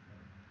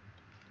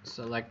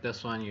select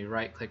this one, you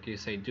right click, you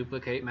say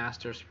duplicate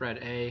master spread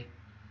A,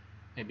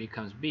 it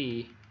becomes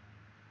B,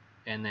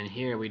 and then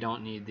here we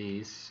don't need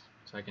these,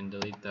 so I can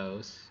delete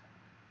those.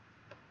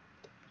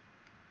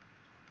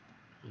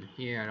 And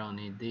here I don't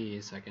need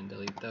these, I can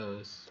delete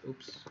those.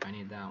 Oops, I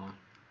need that one.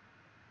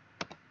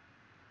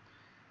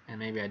 And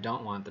maybe I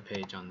don't want the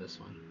page on this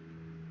one.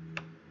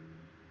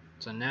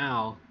 So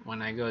now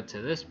when I go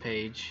to this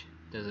page,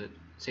 does it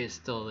see it's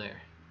still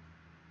there?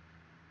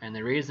 And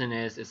the reason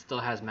is it still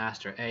has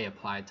master A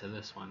applied to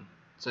this one.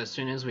 So as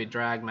soon as we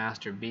drag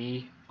master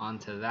B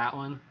onto that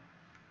one,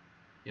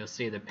 you'll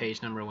see the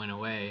page number went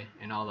away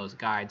and all those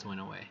guides went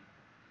away.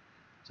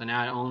 So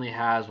now it only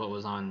has what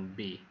was on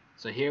B.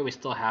 So here we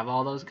still have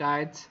all those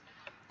guides.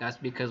 That's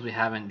because we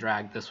haven't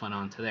dragged this one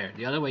onto there.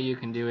 The other way you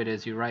can do it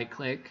is you right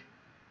click,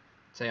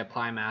 say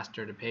apply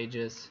master to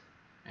pages,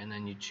 and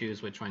then you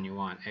choose which one you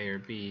want, A or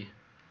B,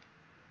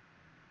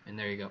 and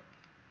there you go.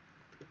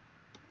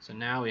 So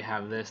now we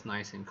have this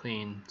nice and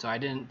clean. So I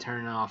didn't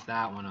turn off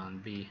that one on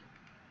B.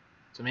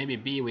 So maybe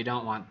B, we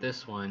don't want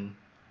this one,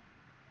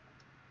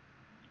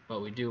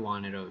 but we do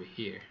want it over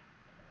here.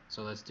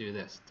 So let's do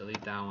this,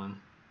 delete that one.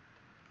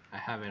 I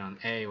have it on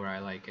A where I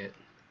like it.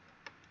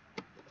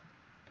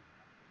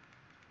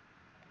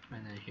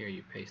 and then here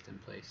you paste in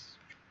place.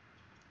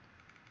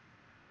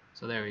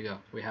 So there we go.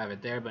 We have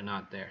it there, but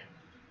not there.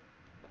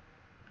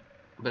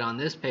 But on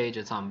this page,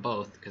 it's on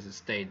both because it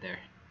stayed there.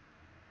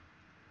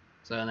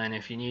 So then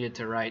if you needed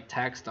to write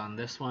text on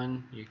this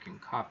one, you can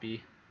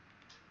copy.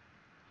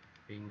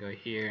 You can go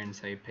here and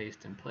say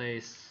paste in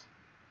place.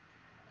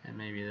 And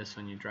maybe this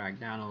one you drag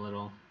down a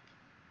little.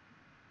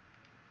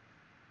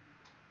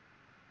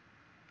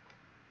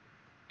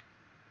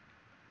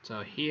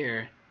 So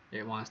here,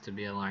 it wants to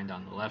be aligned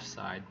on the left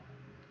side.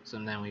 So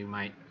then we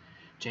might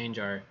change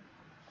our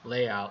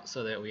layout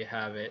so that we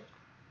have it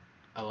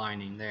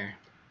aligning there.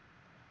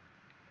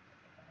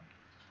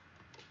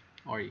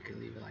 Or you could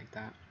leave it like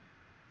that.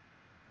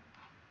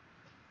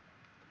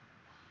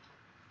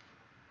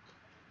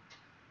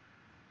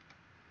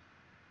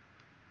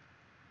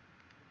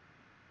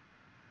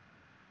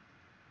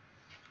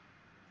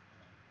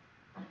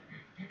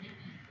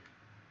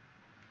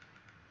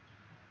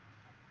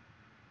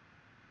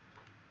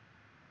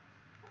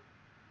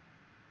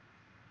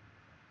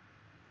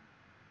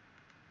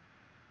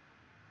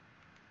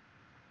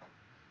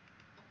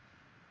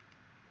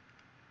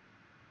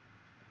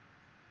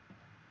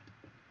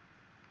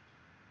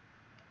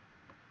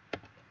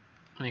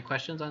 Any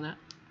questions on that?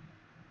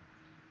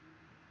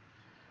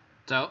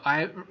 So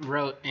I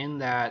wrote in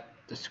that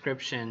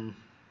description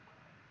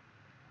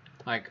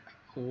like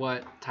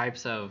what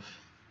types of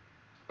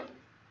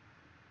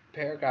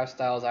paragraph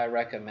styles I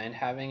recommend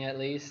having at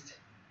least.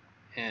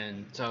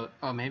 And so,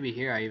 oh, maybe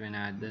here I even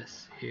add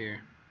this here.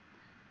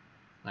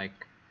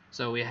 Like,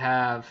 so we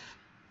have,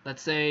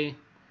 let's say,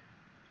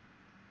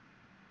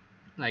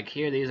 like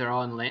here, these are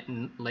all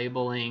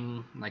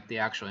labeling like the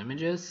actual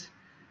images.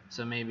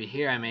 So maybe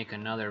here I make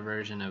another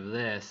version of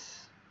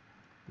this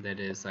that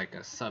is like a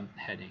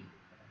subheading.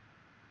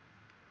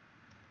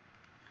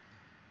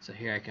 So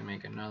here I can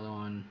make another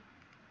one.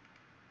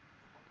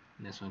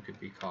 And this one could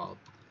be called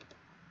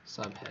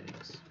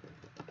subheadings.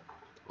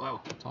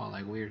 Whoa, it's all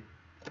like weird.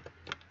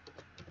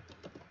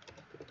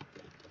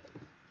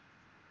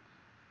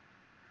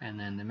 And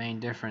then the main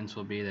difference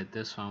will be that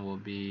this one will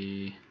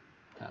be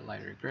that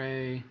lighter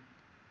gray,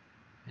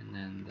 and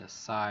then the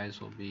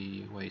size will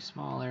be way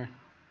smaller.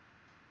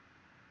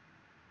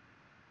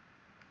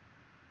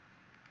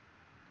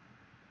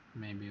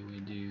 Maybe we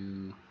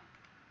do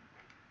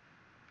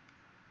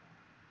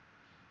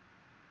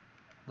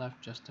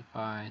left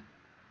justify,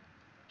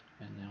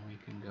 and then we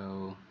can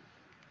go,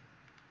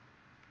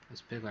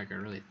 let's pick like a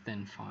really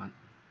thin font.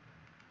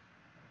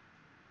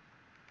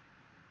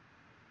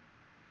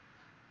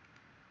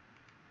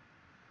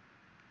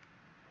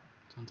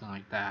 Something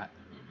like that.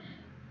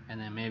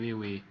 And then maybe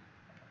we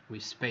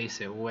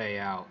space it way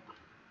out,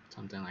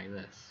 something like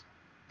this.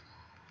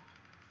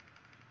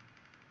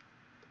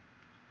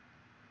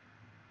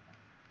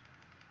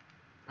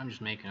 I'm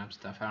just making up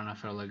stuff. I don't know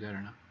if it'll look good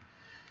or not.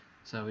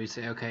 So we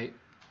say, okay,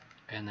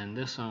 and then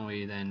this one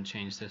we then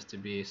change this to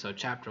be, so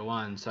chapter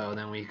 1, so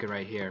then we could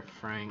write here,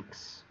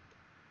 Frank's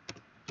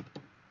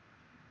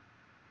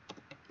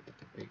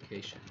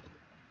vacation.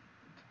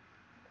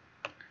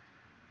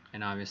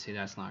 And obviously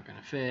that's not going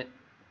to fit.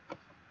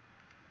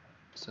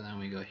 So then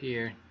we go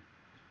here.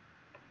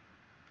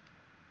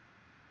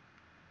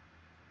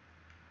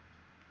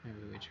 Maybe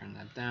we turn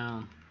that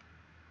down.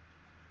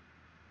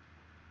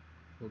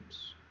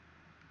 Oops.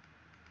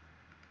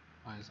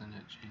 Why isn't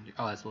it changing?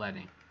 Oh, it's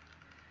leading.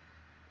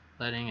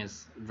 Leading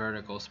is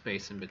vertical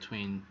space in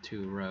between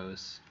two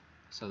rows.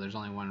 So there's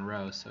only one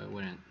row, so it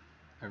wouldn't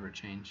ever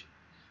change.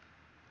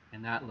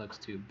 And that looks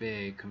too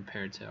big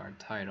compared to our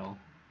title.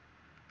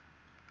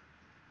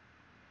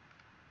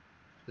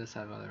 Does this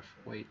have other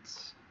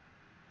weights?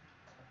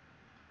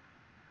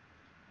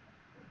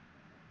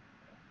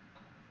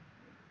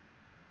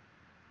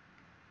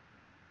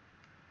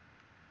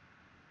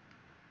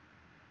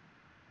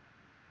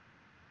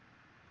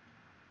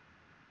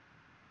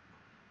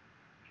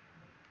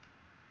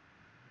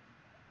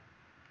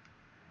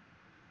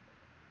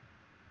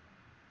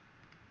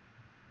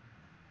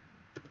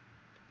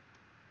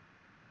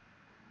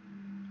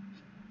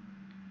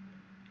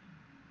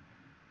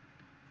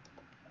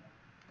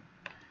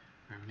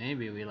 Or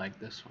maybe we like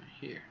this one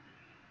here.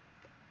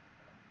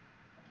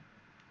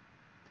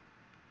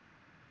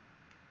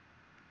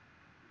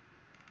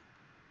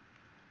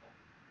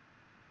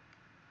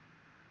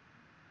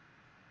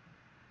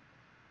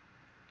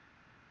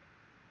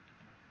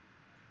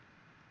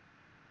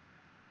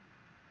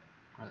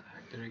 Where the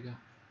heck did it go?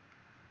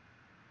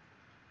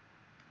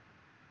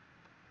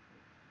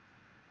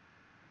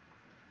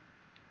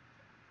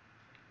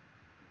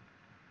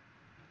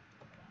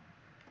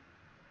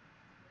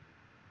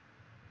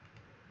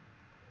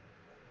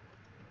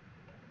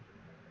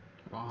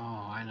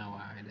 Oh, I know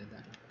why I did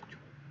that.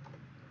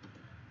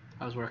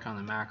 I was working on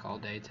the Mac all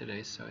day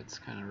today, so it's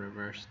kind of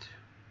reversed.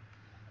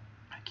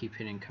 I keep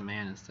hitting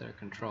command instead of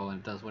control, and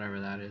it does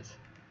whatever that is.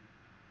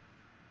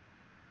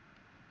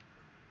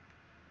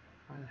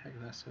 Why the heck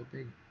is that so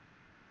big?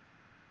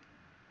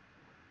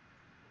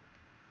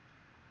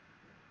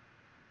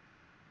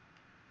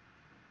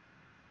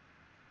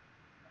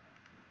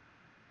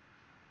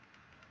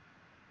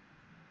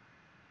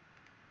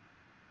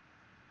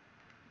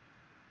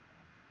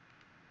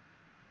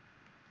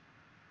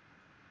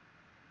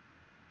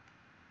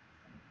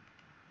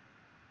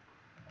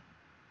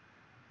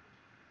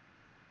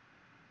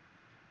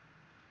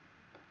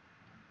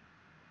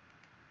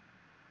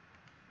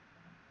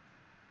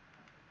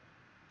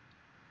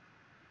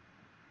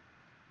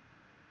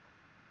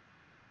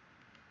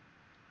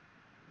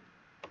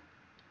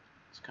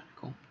 kind of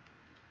cool.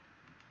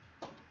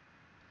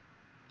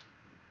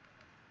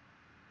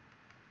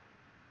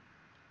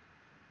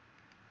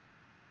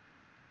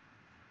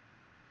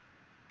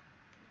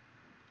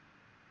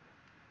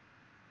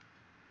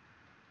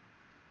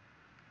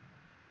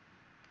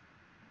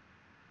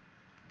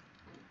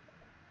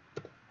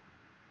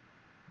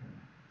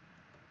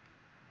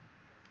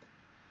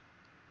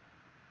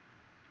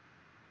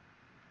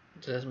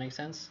 Does this make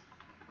sense?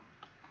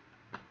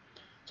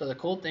 So the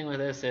cool thing with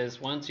this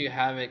is once you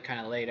have it kind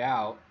of laid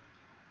out,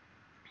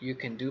 you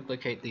can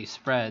duplicate these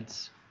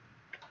spreads,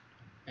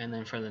 and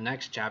then for the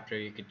next chapter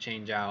you could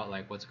change out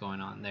like what's going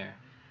on there.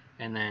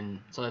 And then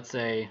so let's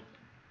say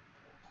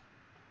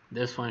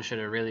this one should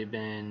have really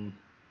been,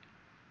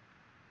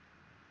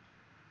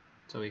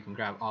 so we can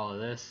grab all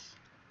of this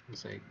and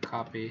say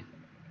copy,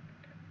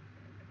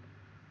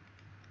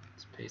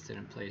 let's paste it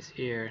in place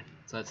here.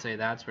 So let's say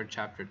that's where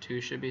chapter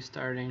 2 should be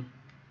starting.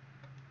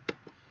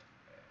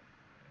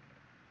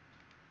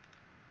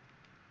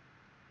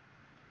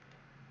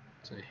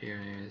 So here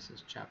this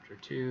is chapter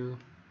 2,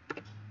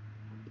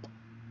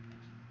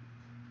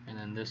 and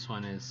then this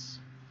one is,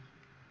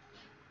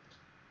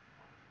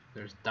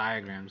 there's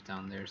diagrams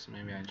down there, so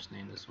maybe I just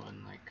name this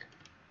one like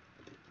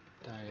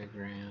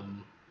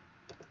diagram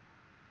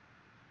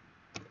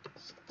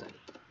study.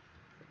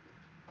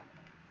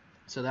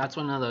 So that's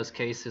one of those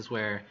cases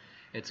where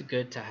it's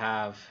good to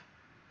have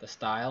the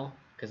style,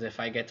 because if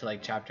I get to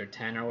like chapter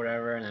 10 or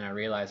whatever and then I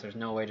realize there's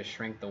no way to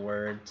shrink the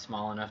word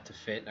small enough to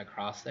fit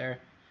across there,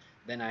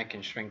 then I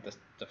can shrink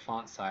the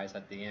font size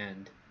at the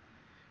end.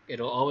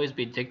 It'll always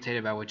be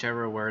dictated by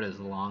whichever word is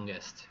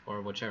longest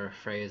or whichever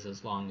phrase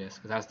is longest,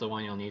 because that's the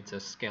one you'll need to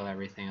scale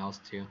everything else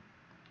to.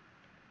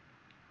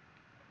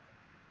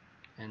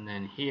 And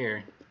then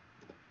here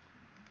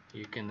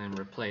you can then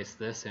replace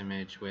this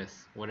image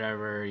with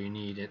whatever you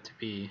need it to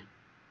be.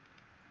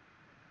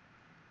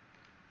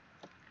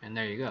 And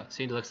there you go.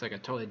 See, it looks like a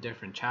totally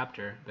different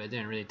chapter, but it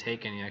didn't really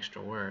take any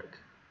extra work.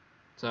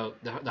 So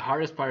the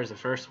hardest part is the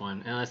first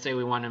one. And let's say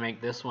we want to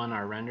make this one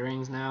our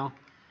renderings now.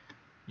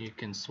 You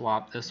can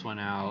swap this one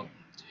out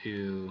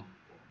to,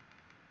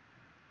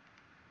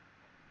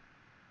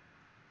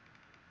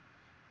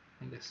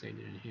 I think I saved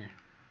it in here.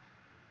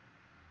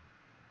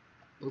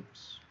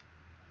 Oops.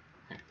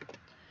 There.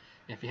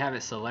 If you have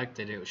it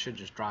selected, it should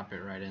just drop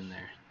it right in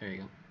there. There you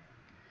go.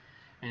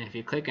 And if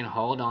you click and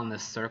hold on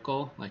this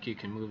circle, like you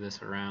can move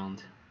this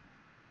around,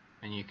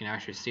 and you can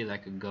actually see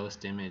like a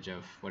ghost image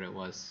of what it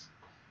was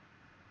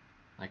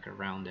like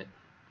around it.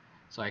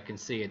 So I can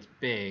see it's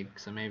big,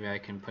 so maybe I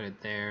can put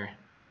it there.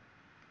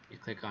 You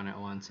click on it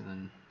once and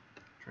then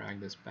drag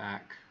this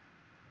back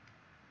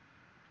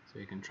so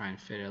you can try and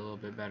fit it a little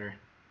bit better.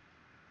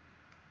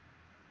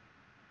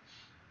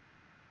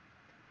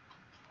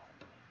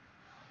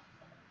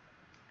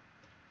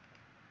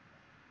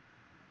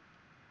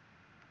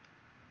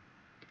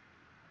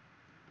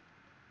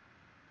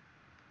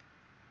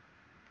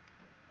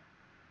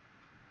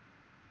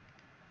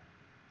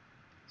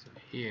 So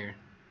here,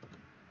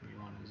 you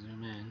want to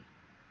zoom in.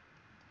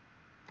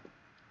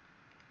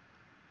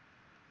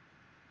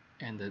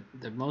 And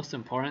the most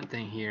important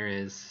thing here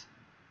is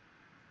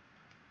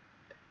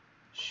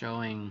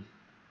showing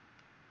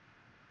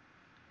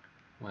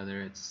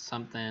whether it's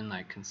something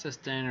like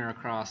consistent or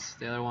across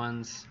the other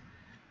ones.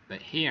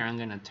 But here I'm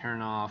going to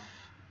turn off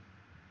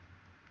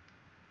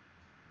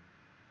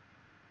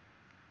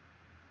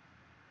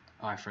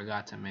I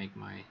forgot to make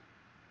my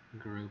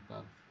group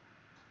of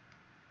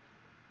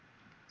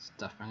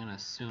stuff. I'm going to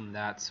assume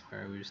that's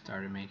where we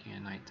started making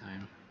it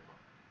nighttime.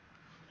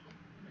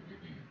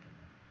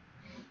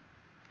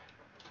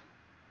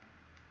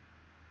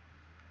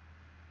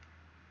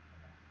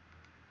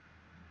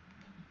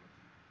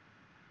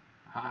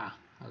 Ah,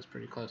 that was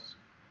pretty close.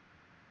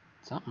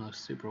 Something looks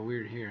super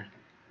weird here.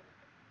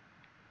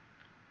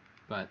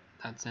 But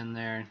that's in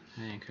there,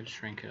 and you could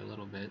shrink it a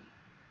little bit.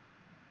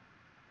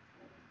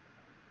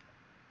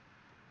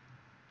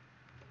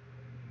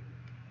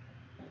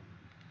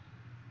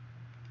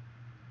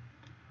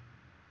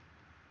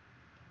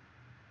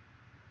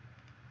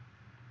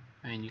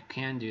 And you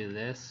can do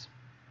this.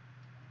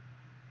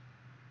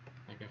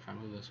 Like if I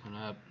move this one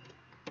up,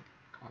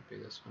 copy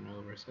this one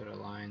over so it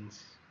aligns.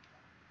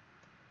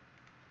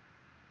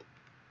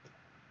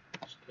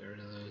 Just get rid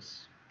of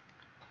those.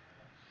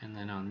 And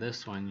then on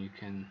this one you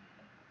can,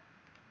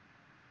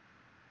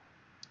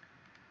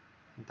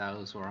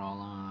 those were all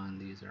on,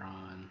 these are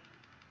on.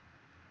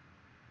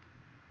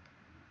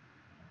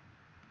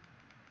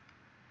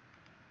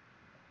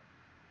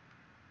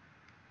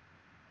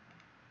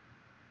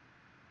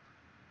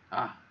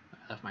 Ah,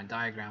 I left my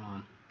diagram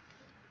on.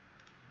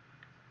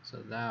 So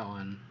that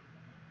one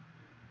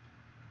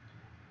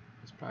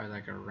is probably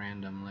like a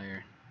random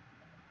layer.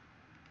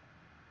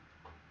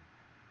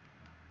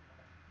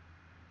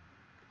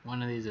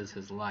 One of these is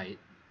his light,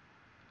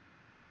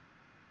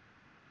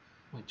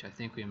 which I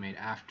think we made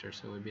after,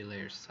 so it would be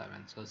layer 7.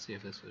 So let's see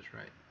if this was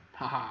right.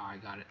 Haha, I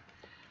got it.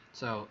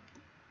 So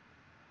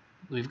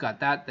we've got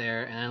that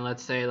there, and then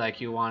let's say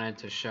like you wanted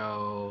to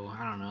show,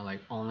 I don't know, like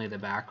only the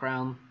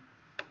background.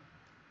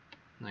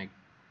 like,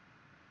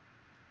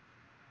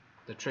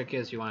 the trick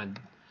is you want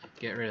to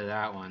get rid of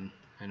that one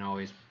and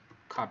always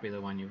copy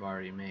the one you've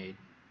already made.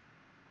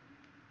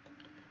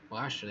 Well,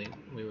 actually,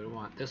 we would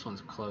want, this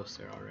one's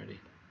closer already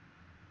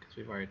because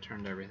we've already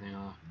turned everything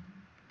off.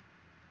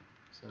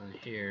 So then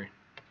here,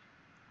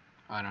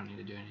 oh, I don't need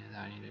to do any of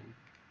that. I need to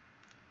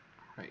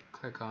right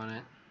click on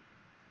it.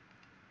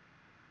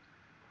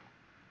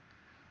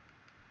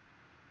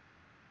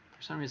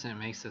 For some reason it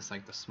makes this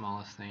like the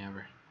smallest thing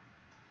ever.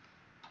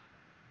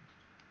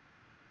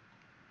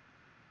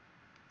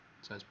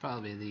 So it's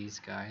probably these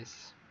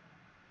guys.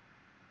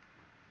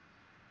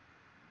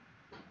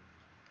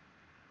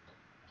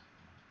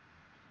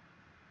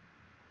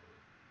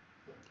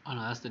 Oh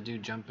no, that's the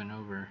dude jumping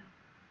over.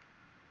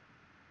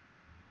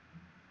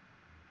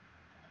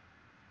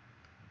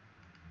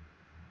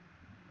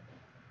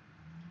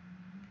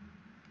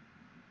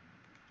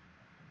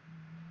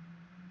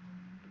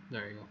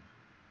 There you go.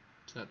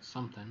 So that's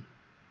something.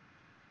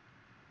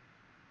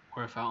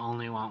 Or if I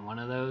only want one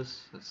of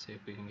those, let's see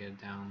if we can get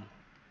it down.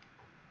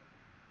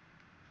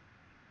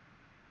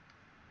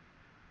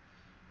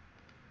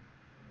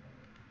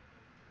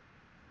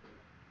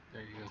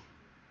 There you go.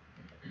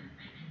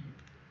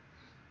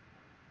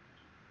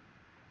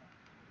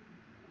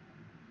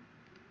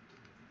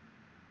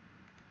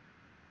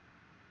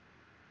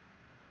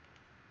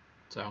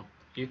 So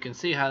you can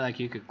see how like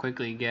you could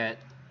quickly get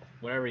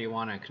whatever you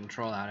want to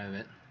control out of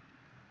it.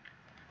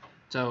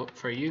 So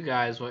for you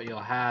guys, what you'll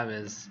have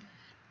is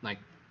like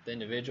the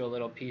individual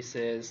little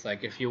pieces.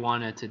 Like if you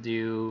wanted to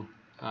do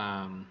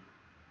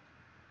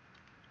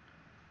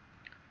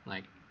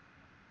like,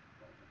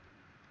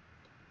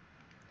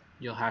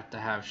 you'll have to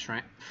have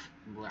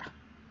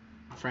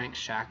Frank's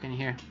shack in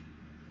here.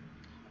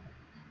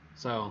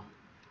 So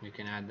we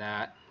can add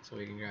that. So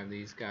we can grab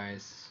these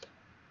guys.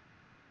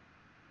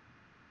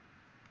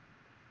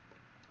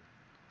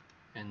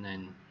 And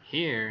then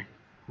here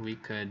we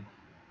could,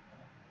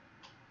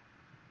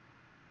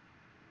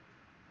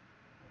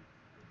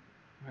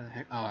 where the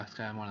heck, oh, I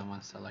got more than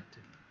one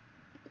selected.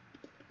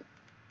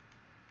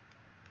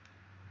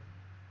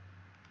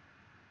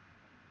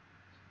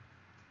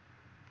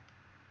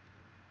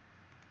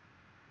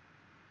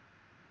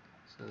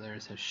 So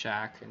there's a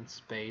shack in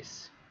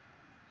space.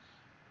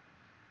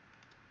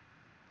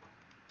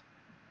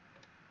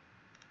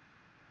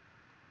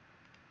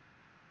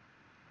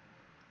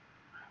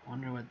 I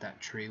wonder what that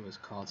tree was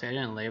called. See, I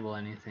didn't label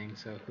anything,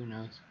 so who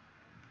knows.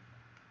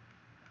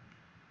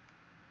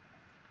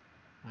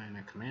 Am I in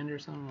a command or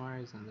something? Why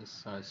isn't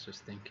this? Oh, it's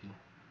just thinking.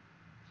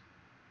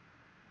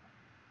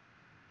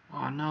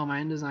 Oh no,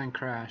 my InDesign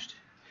crashed.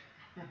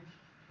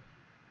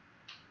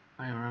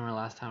 I don't remember the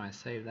last time I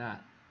saved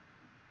that.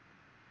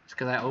 It's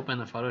because I opened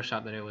the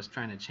Photoshop that it was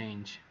trying to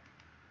change.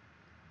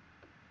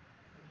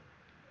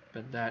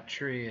 But that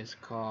tree is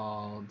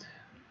called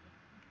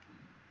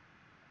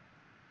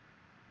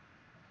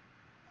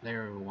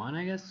layer 1,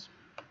 I guess.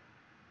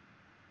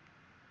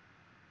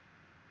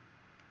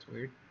 It's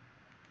weird.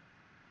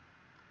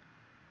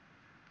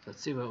 So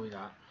let's see what we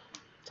got.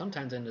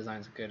 Sometimes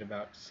InDesign's good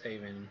about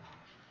saving,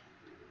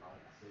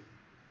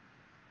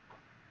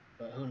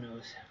 but who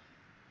knows.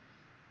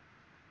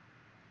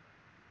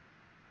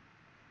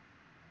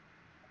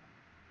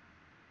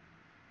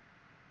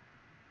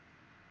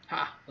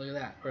 Ha! Look at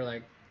that. We're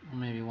like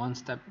maybe one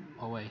step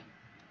away.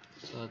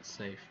 So let's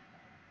save.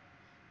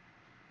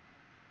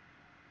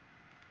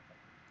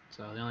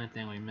 So the only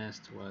thing we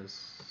missed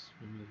was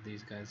we moved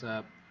these guys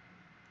up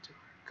to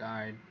our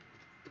guide.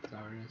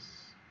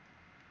 Artists.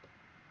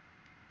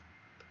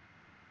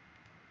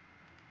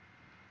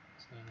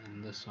 So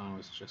then this one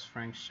was just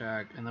Frank's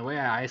shack. And the way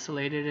I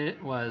isolated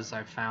it was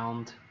I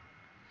found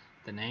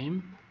the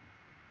name,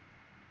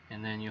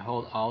 and then you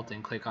hold Alt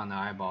and click on the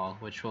eyeball,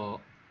 which will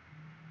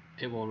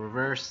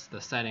reverse the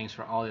settings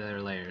for all the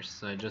other layers.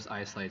 So it just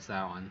isolates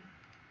that one.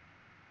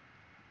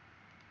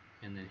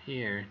 And then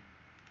here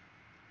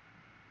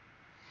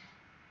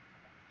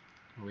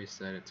we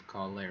said it's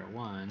called layer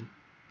 1.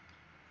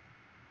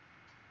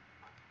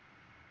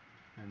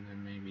 And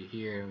then maybe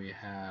here we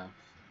have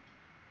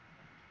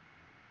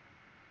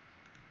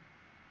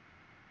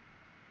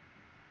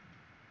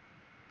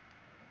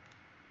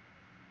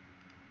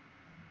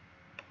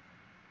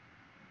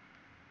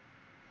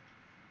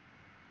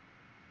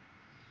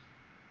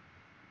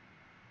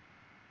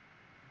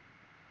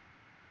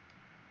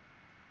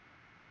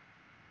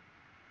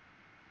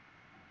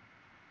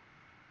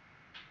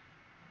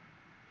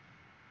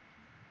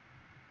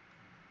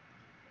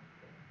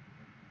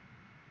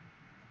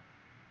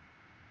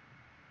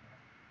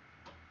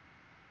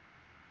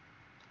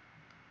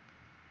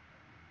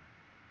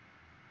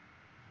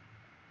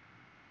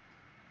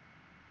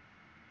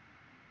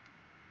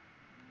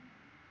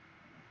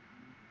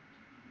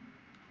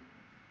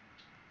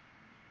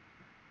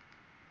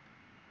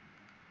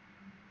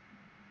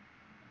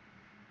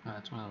oh,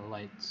 that's one of the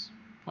lights.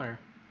 Whatever.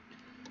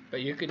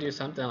 But you could do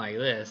something like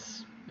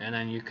this, and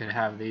then you could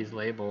have these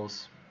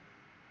labels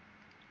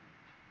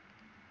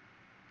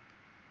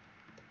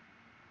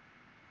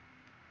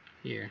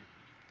here.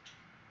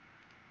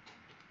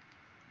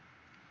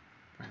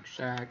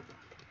 Shack.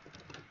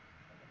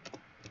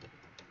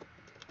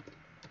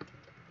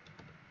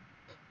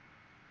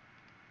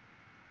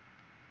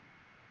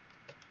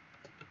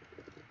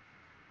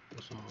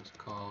 This one was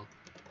called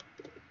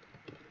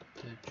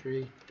Dead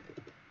Tree.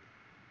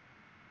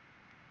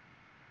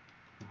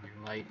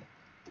 Light.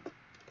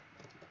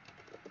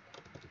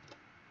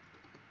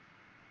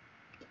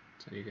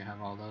 So you can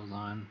have all those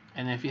on.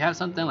 And if you have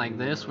something like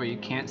this where you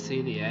can't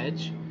see the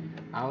edge,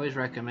 I always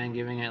recommend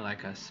giving it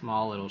like a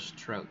small little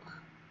stroke.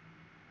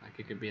 Like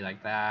it could be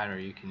like that, or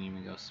you can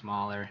even go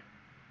smaller.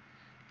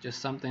 Just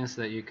something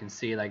so that you can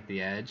see like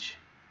the edge.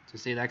 To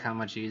see like how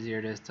much easier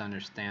it is to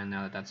understand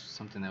now that that's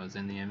something that was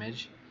in the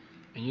image.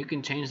 And you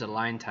can change the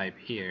line type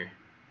here.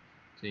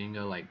 So you can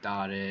go like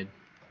dotted,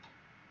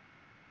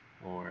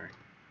 or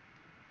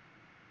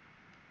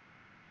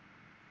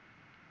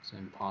it's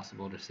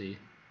impossible to see.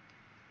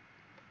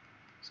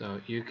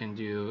 So you can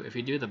do, if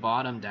you do the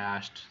bottom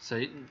dashed,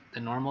 so the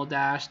normal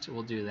dashed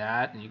will do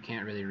that, and you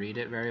can't really read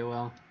it very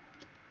well.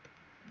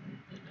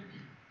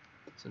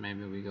 So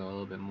maybe we go a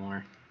little bit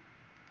more.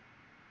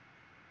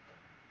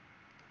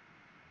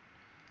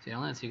 See,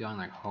 unless you go in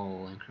like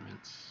whole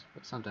increments,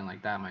 but something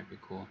like that might be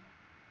cool.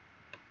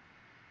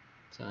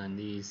 So then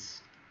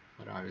these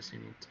would obviously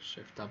need to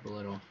shift up a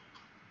little.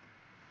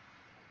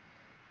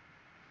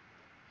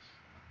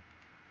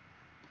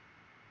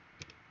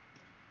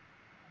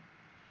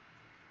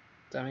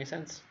 Does that make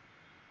sense?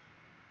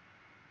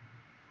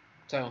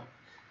 So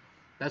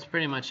that's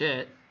pretty much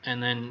it.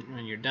 And then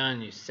when you're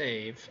done, you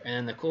save. And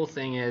then the cool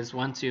thing is,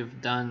 once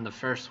you've done the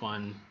first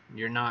one,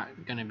 you're not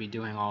going to be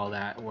doing all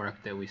that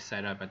work that we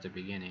set up at the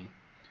beginning.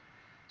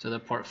 So the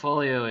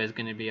portfolio is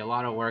going to be a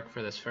lot of work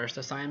for this first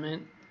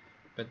assignment,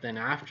 but then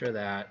after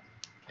that,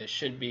 it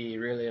should be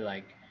really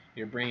like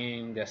you're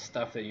bringing the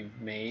stuff that you've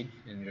made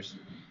and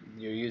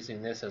you're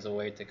using this as a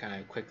way to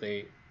kind of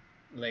quickly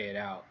lay it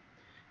out.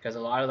 Because a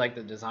lot of like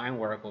the design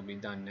work will be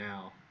done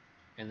now,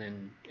 and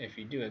then if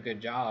you do a good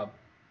job,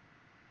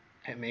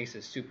 it makes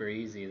it super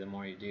easy the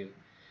more you do.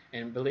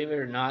 And believe it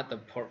or not, the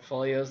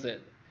portfolios that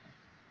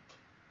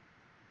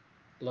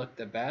look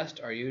the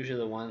best are usually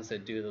the ones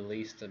that do the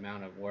least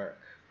amount of work,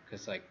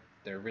 because like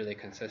they're really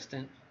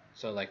consistent,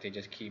 so like they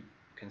just keep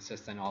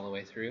consistent all the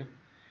way through.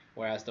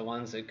 Whereas the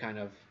ones that kind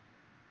of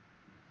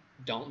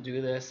don't do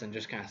this and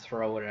just kind of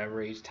throw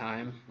whatever each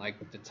time, like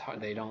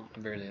they don't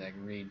really like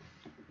read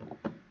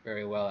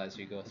very well as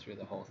you go through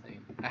the whole thing.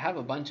 I have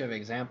a bunch of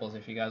examples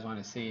if you guys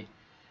want to see,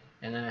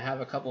 and then I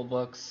have a couple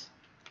books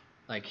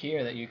like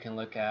here that you can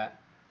look at.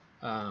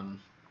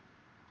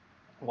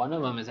 One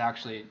of them is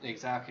actually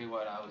exactly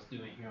what I was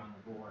doing here on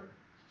the board,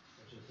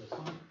 which is this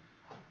one.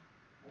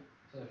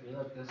 So if you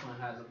look, this one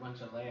has a bunch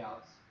of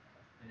layouts,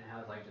 and it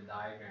has like the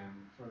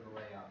diagram for the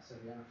layout. So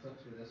if you haven't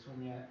flipped through this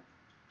one yet,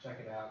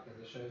 check it out, because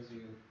it shows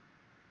you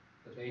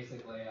the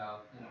basic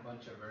layout and a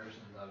bunch of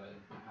versions of it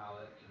and how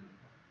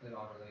it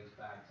all relates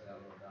back to that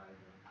little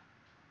diagram.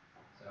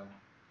 So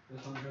this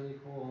one's really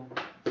cool.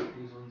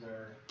 These ones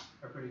are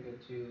pretty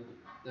good too.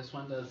 This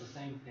one does the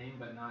same thing,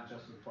 but not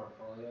just with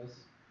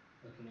portfolios.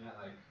 Looking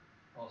at like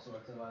all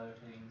sorts of other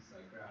things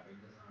like graphic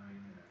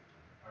design,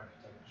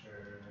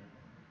 architecture,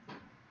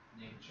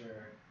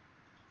 nature,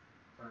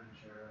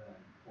 furniture,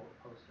 like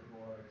poster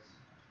boards,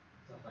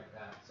 stuff like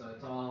that. So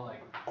it's all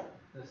like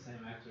the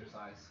same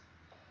exercise.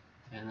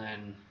 And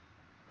then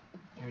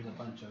here's a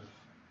bunch of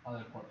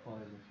other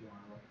portfolios if you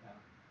want to look at them.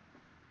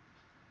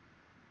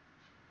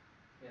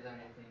 Is there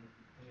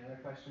any other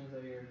questions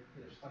that you're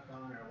either stuck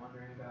on or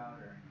wondering about,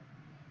 or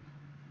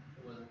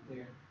it wasn't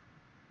clear?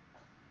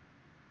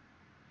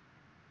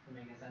 Is it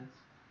making sense?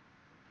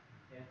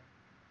 Yeah?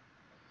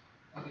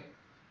 Okay.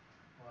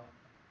 Well,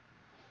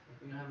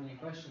 if you don't have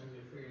any questions,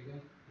 you're free to go.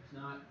 If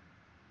not,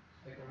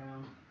 stick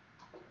around.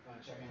 If you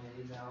want to check any of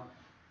these out,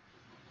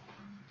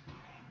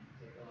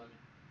 take a look.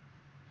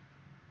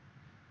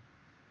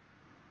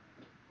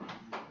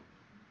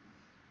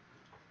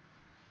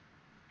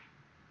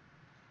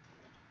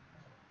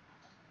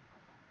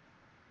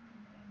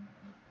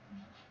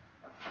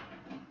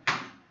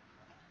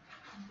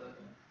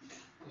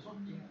 This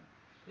one? Yeah.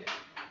 Yeah.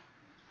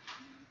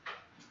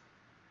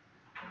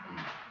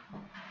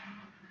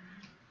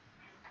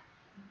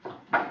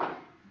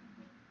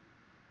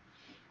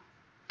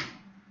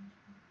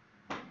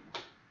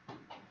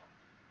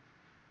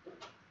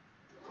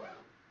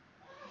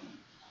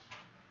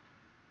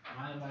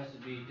 My advice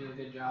would be do a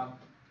good job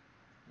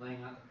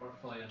laying out the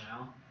portfolio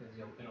now, because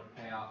it'll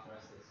pay off the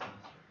rest of the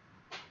semester.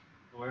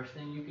 The worst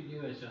thing you could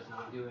do is just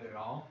not do it at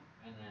all,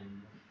 and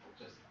then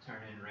just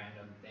turn in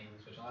random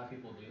things, which a lot of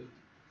people do.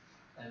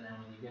 And then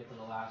when you get to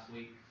the last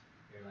week,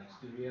 your like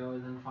studio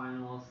is in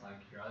finals, like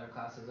your other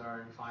classes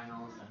are in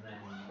finals, and then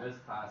this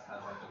class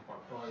has like a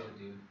portfolio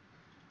due.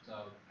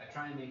 So I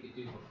try and make it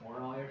due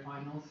before all your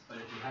finals, but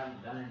if you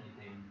haven't done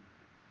anything,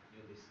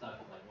 you'll be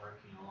stuck like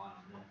working a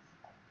lot on this.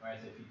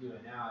 Whereas if you do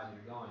it now as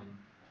you're going,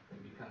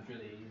 it becomes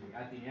really easy.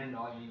 At the end,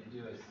 all you need to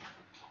do is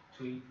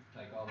tweak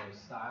like all those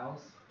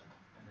styles,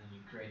 and then you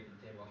create the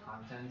table of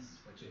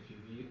contents. Which if you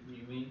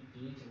need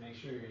to make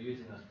sure you're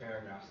using those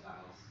paragraph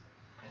styles.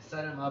 I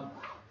set them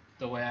up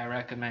the way I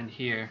recommend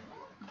here,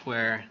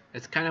 where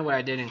it's kind of what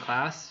I did in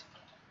class,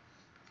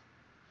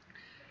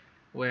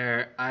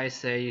 where I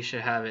say you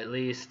should have at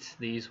least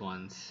these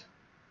ones.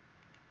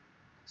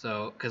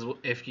 So, because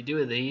if you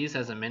do these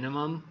as a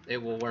minimum, it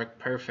will work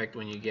perfect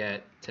when you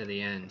get to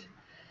the end.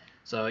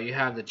 So you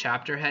have the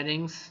chapter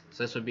headings.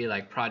 So this would be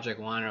like project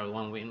 1 or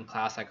one in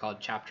class I called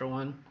chapter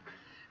 1.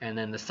 And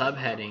then the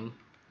subheading,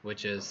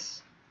 which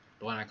is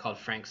the one I called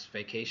Frank's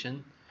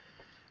Vacation.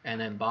 And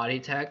then body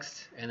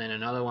text, and then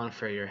another one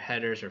for your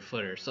headers or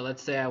footers. So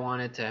let's say I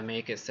wanted to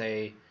make it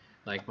say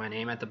like my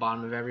name at the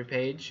bottom of every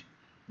page.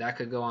 That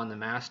could go on the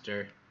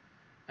master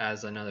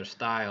as another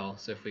style.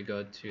 So if we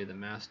go to the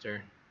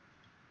master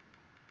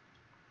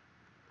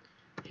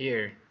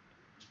here,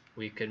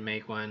 we could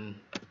make one,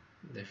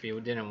 if you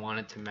didn't want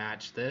it to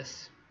match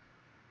this,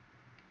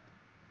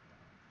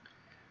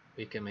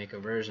 we can make a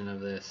version of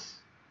this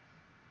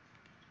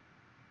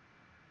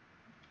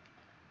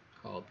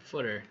called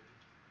footer,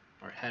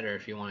 or header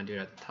if you want to do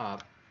it at the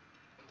top.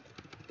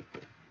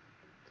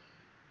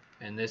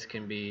 And this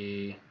can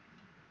be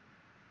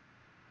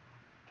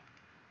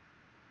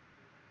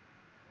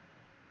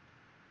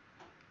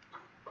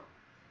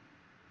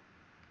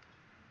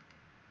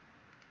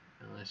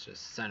let's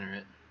just center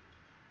it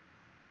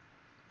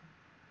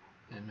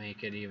and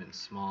make it even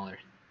smaller.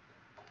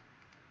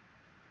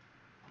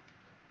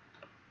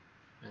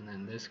 And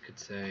then this could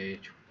say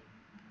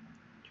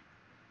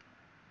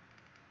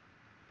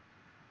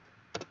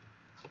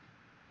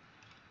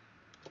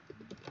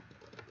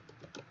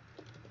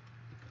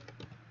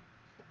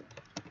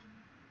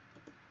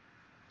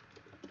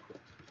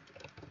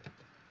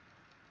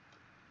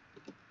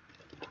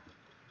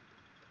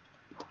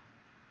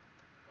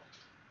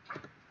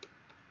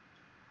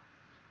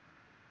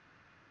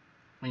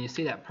when you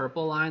see that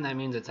purple line, that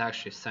means it's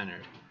actually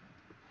centered.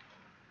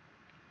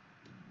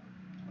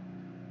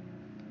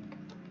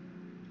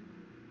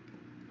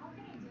 How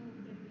can I do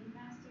the beam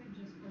master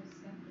just for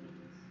some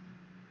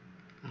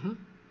pages?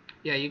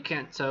 Yeah, you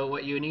can't. So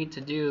what you need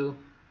to do,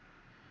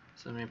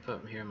 so let me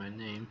put here my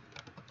name.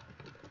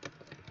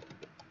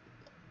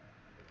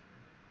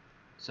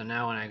 So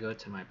now when I go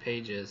to my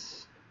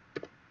pages,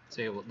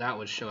 see, that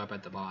would show up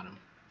at the bottom.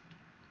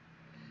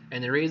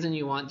 And the reason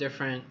you want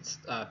different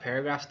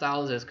paragraph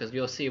styles is because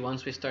you'll see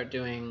once we start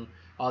doing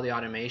all the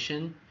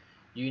automation,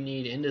 you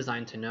need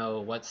InDesign to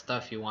know what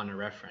stuff you want to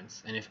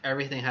reference. And if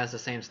everything has the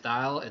same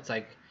style, it's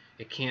like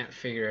it can't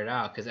figure it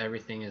out because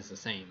everything is the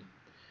same.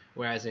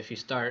 Whereas if you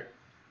start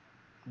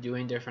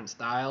doing different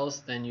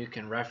styles, then you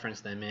can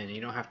reference them in.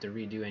 You don't have to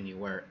redo any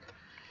work.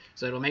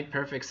 So it'll make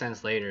perfect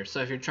sense later. So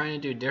if you're trying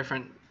to do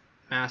different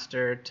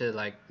master to,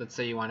 like, let's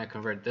say you want to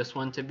convert this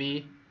one to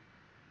B,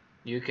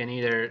 you can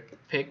either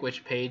pick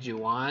which page you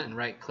want and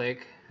right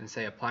click and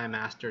say apply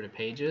master to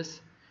pages.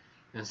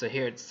 And so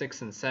here it's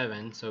 6 and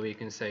 7, so we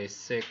can say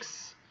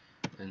 6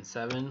 and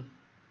 7,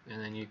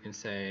 and then you can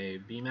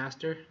say B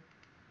master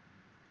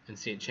and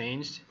see it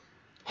changed.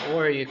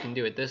 Or you can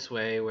do it this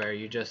way where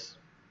you just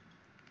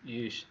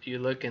you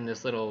look in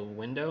this little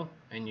window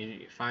and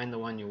you find the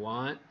one you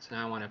want. So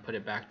now I want to put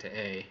it back to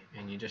A,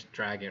 and you just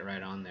drag it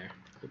right on there.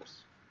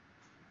 Oops.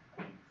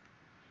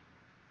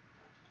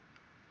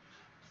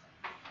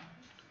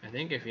 I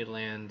think if you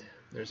land,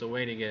 there's a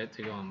way to get it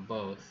to go on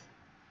both.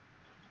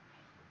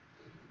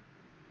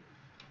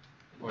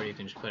 Or you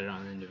can just put it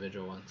on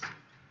individual ones.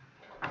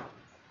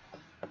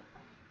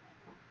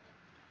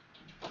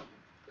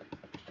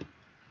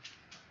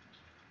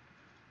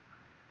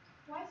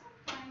 Why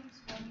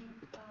sometimes when you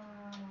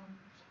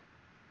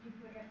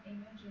put an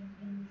image in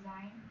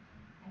InDesign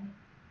and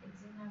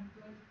it's in a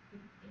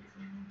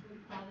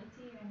good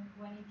quality, and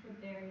when you put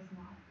there is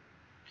not?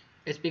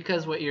 It's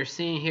because what you're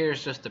seeing here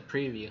is just a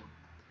preview.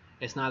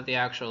 It's not the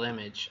actual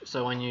image.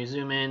 So when you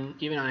zoom in,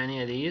 even on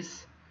any of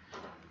these,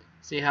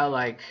 see how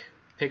like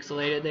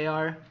pixelated they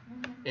are?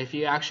 If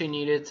you actually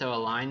needed to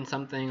align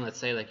something, let's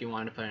say like you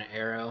wanted to put an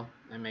arrow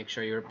and make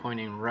sure you were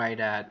pointing right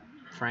at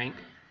Frank,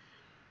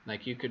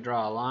 like you could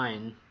draw a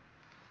line,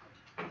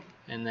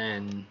 and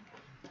then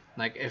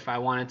like if I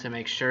wanted to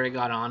make sure it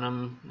got on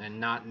him and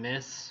not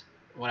miss,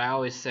 what I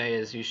always say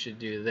is you should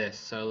do this.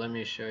 So let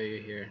me show you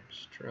here.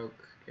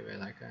 Stroke, give it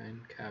like an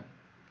end cap,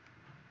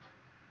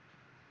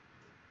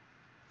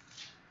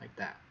 like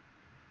that.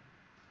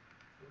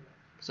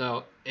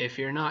 So if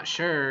you're not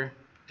sure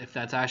if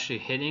that's actually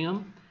hitting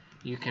them,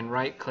 you can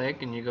right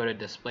click and you go to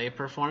display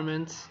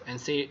performance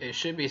and see it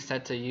should be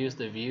set to use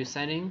the view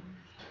setting,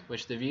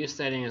 which the view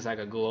setting is like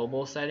a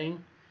global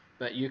setting,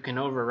 but you can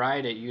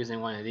override it using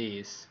one of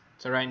these.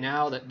 So right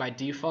now that by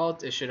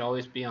default it should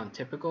always be on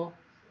typical.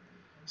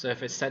 So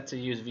if it's set to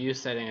use view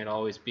setting, it'll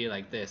always be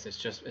like this.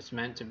 It's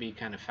meant to be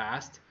kind of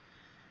fast.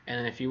 And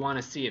then if you want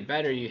to see it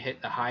better, you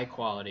hit the high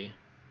quality.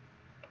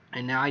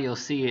 And now you'll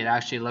see it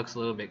actually looks a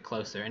little bit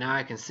closer. And now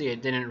I can see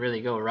it didn't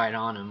really go right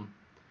on him.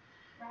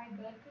 Right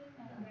button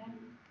and then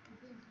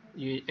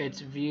It's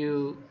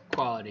view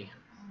quality.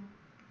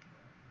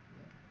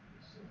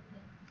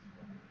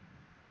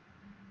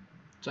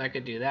 So I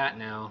could do that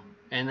now.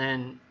 And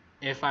then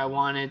if I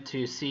wanted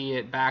to see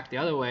it back the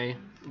other way,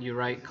 you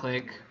right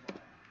click,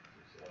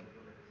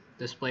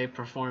 display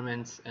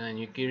performance, and then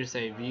you can either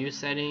say view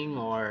setting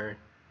or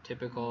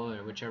typical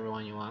or whichever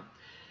one you want.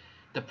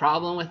 The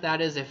problem with that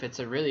is if it's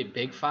a really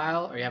big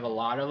file or you have a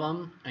lot of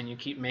them and you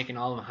keep making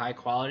all of them high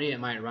quality, it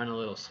might run a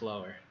little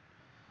slower.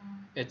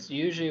 It's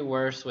usually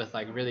worse with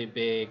like really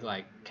big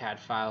like CAD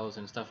files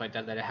and stuff like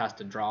that that it has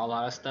to draw a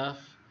lot of stuff.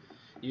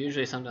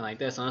 Usually something like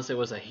this, unless it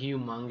was a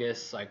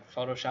humongous like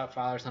Photoshop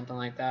file or something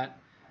like that,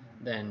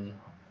 then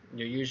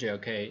you're usually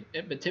okay.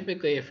 But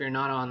typically if you're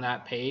not on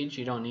that page,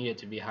 you don't need it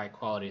to be high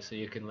quality, so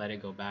you can let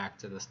it go back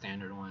to the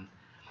standard one.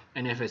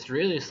 And if it's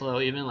really slow,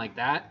 even like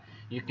that,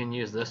 you can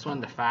use this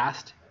one, the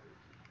fast,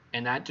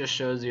 and that just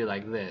shows you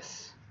like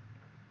this,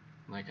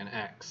 like an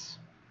X.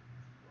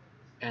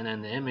 And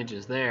then the image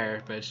is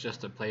there, but it's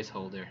just a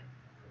placeholder.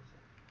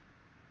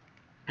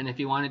 And if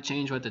you want to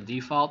change what the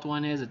default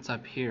one is, it's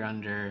up here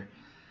under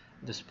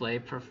display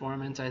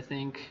performance, I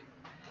think.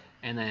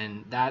 And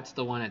then that's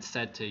the one it's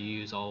set to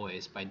use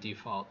always by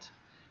default.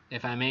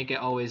 If I make it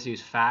always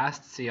use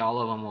fast, see,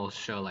 all of them will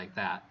show like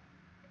that.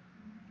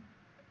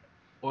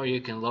 Or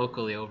you can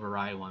locally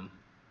override one.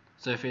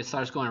 So if it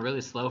starts going really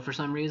slow for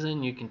some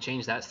reason, you can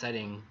change that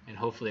setting and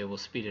hopefully it will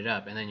speed it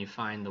up, and then you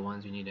find the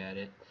ones you need to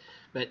edit.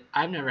 But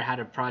I've never had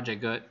a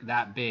project go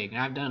that big,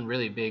 and I've done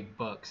really big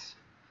books,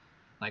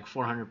 like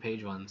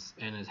 400-page ones,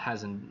 and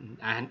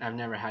I've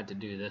never had to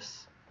do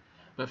this.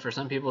 But for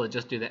some people that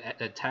just do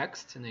the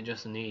text and they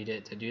just need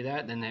it to do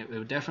that, then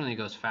it definitely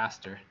goes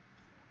faster.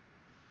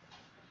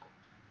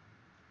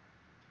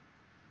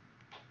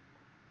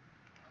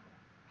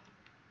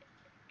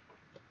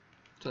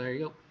 So there you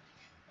go.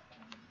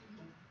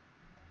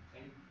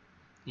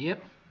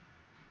 Yep.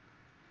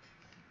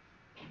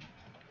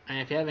 And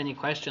if you have any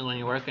questions when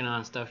you're working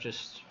on stuff,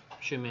 just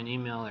shoot me an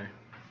email or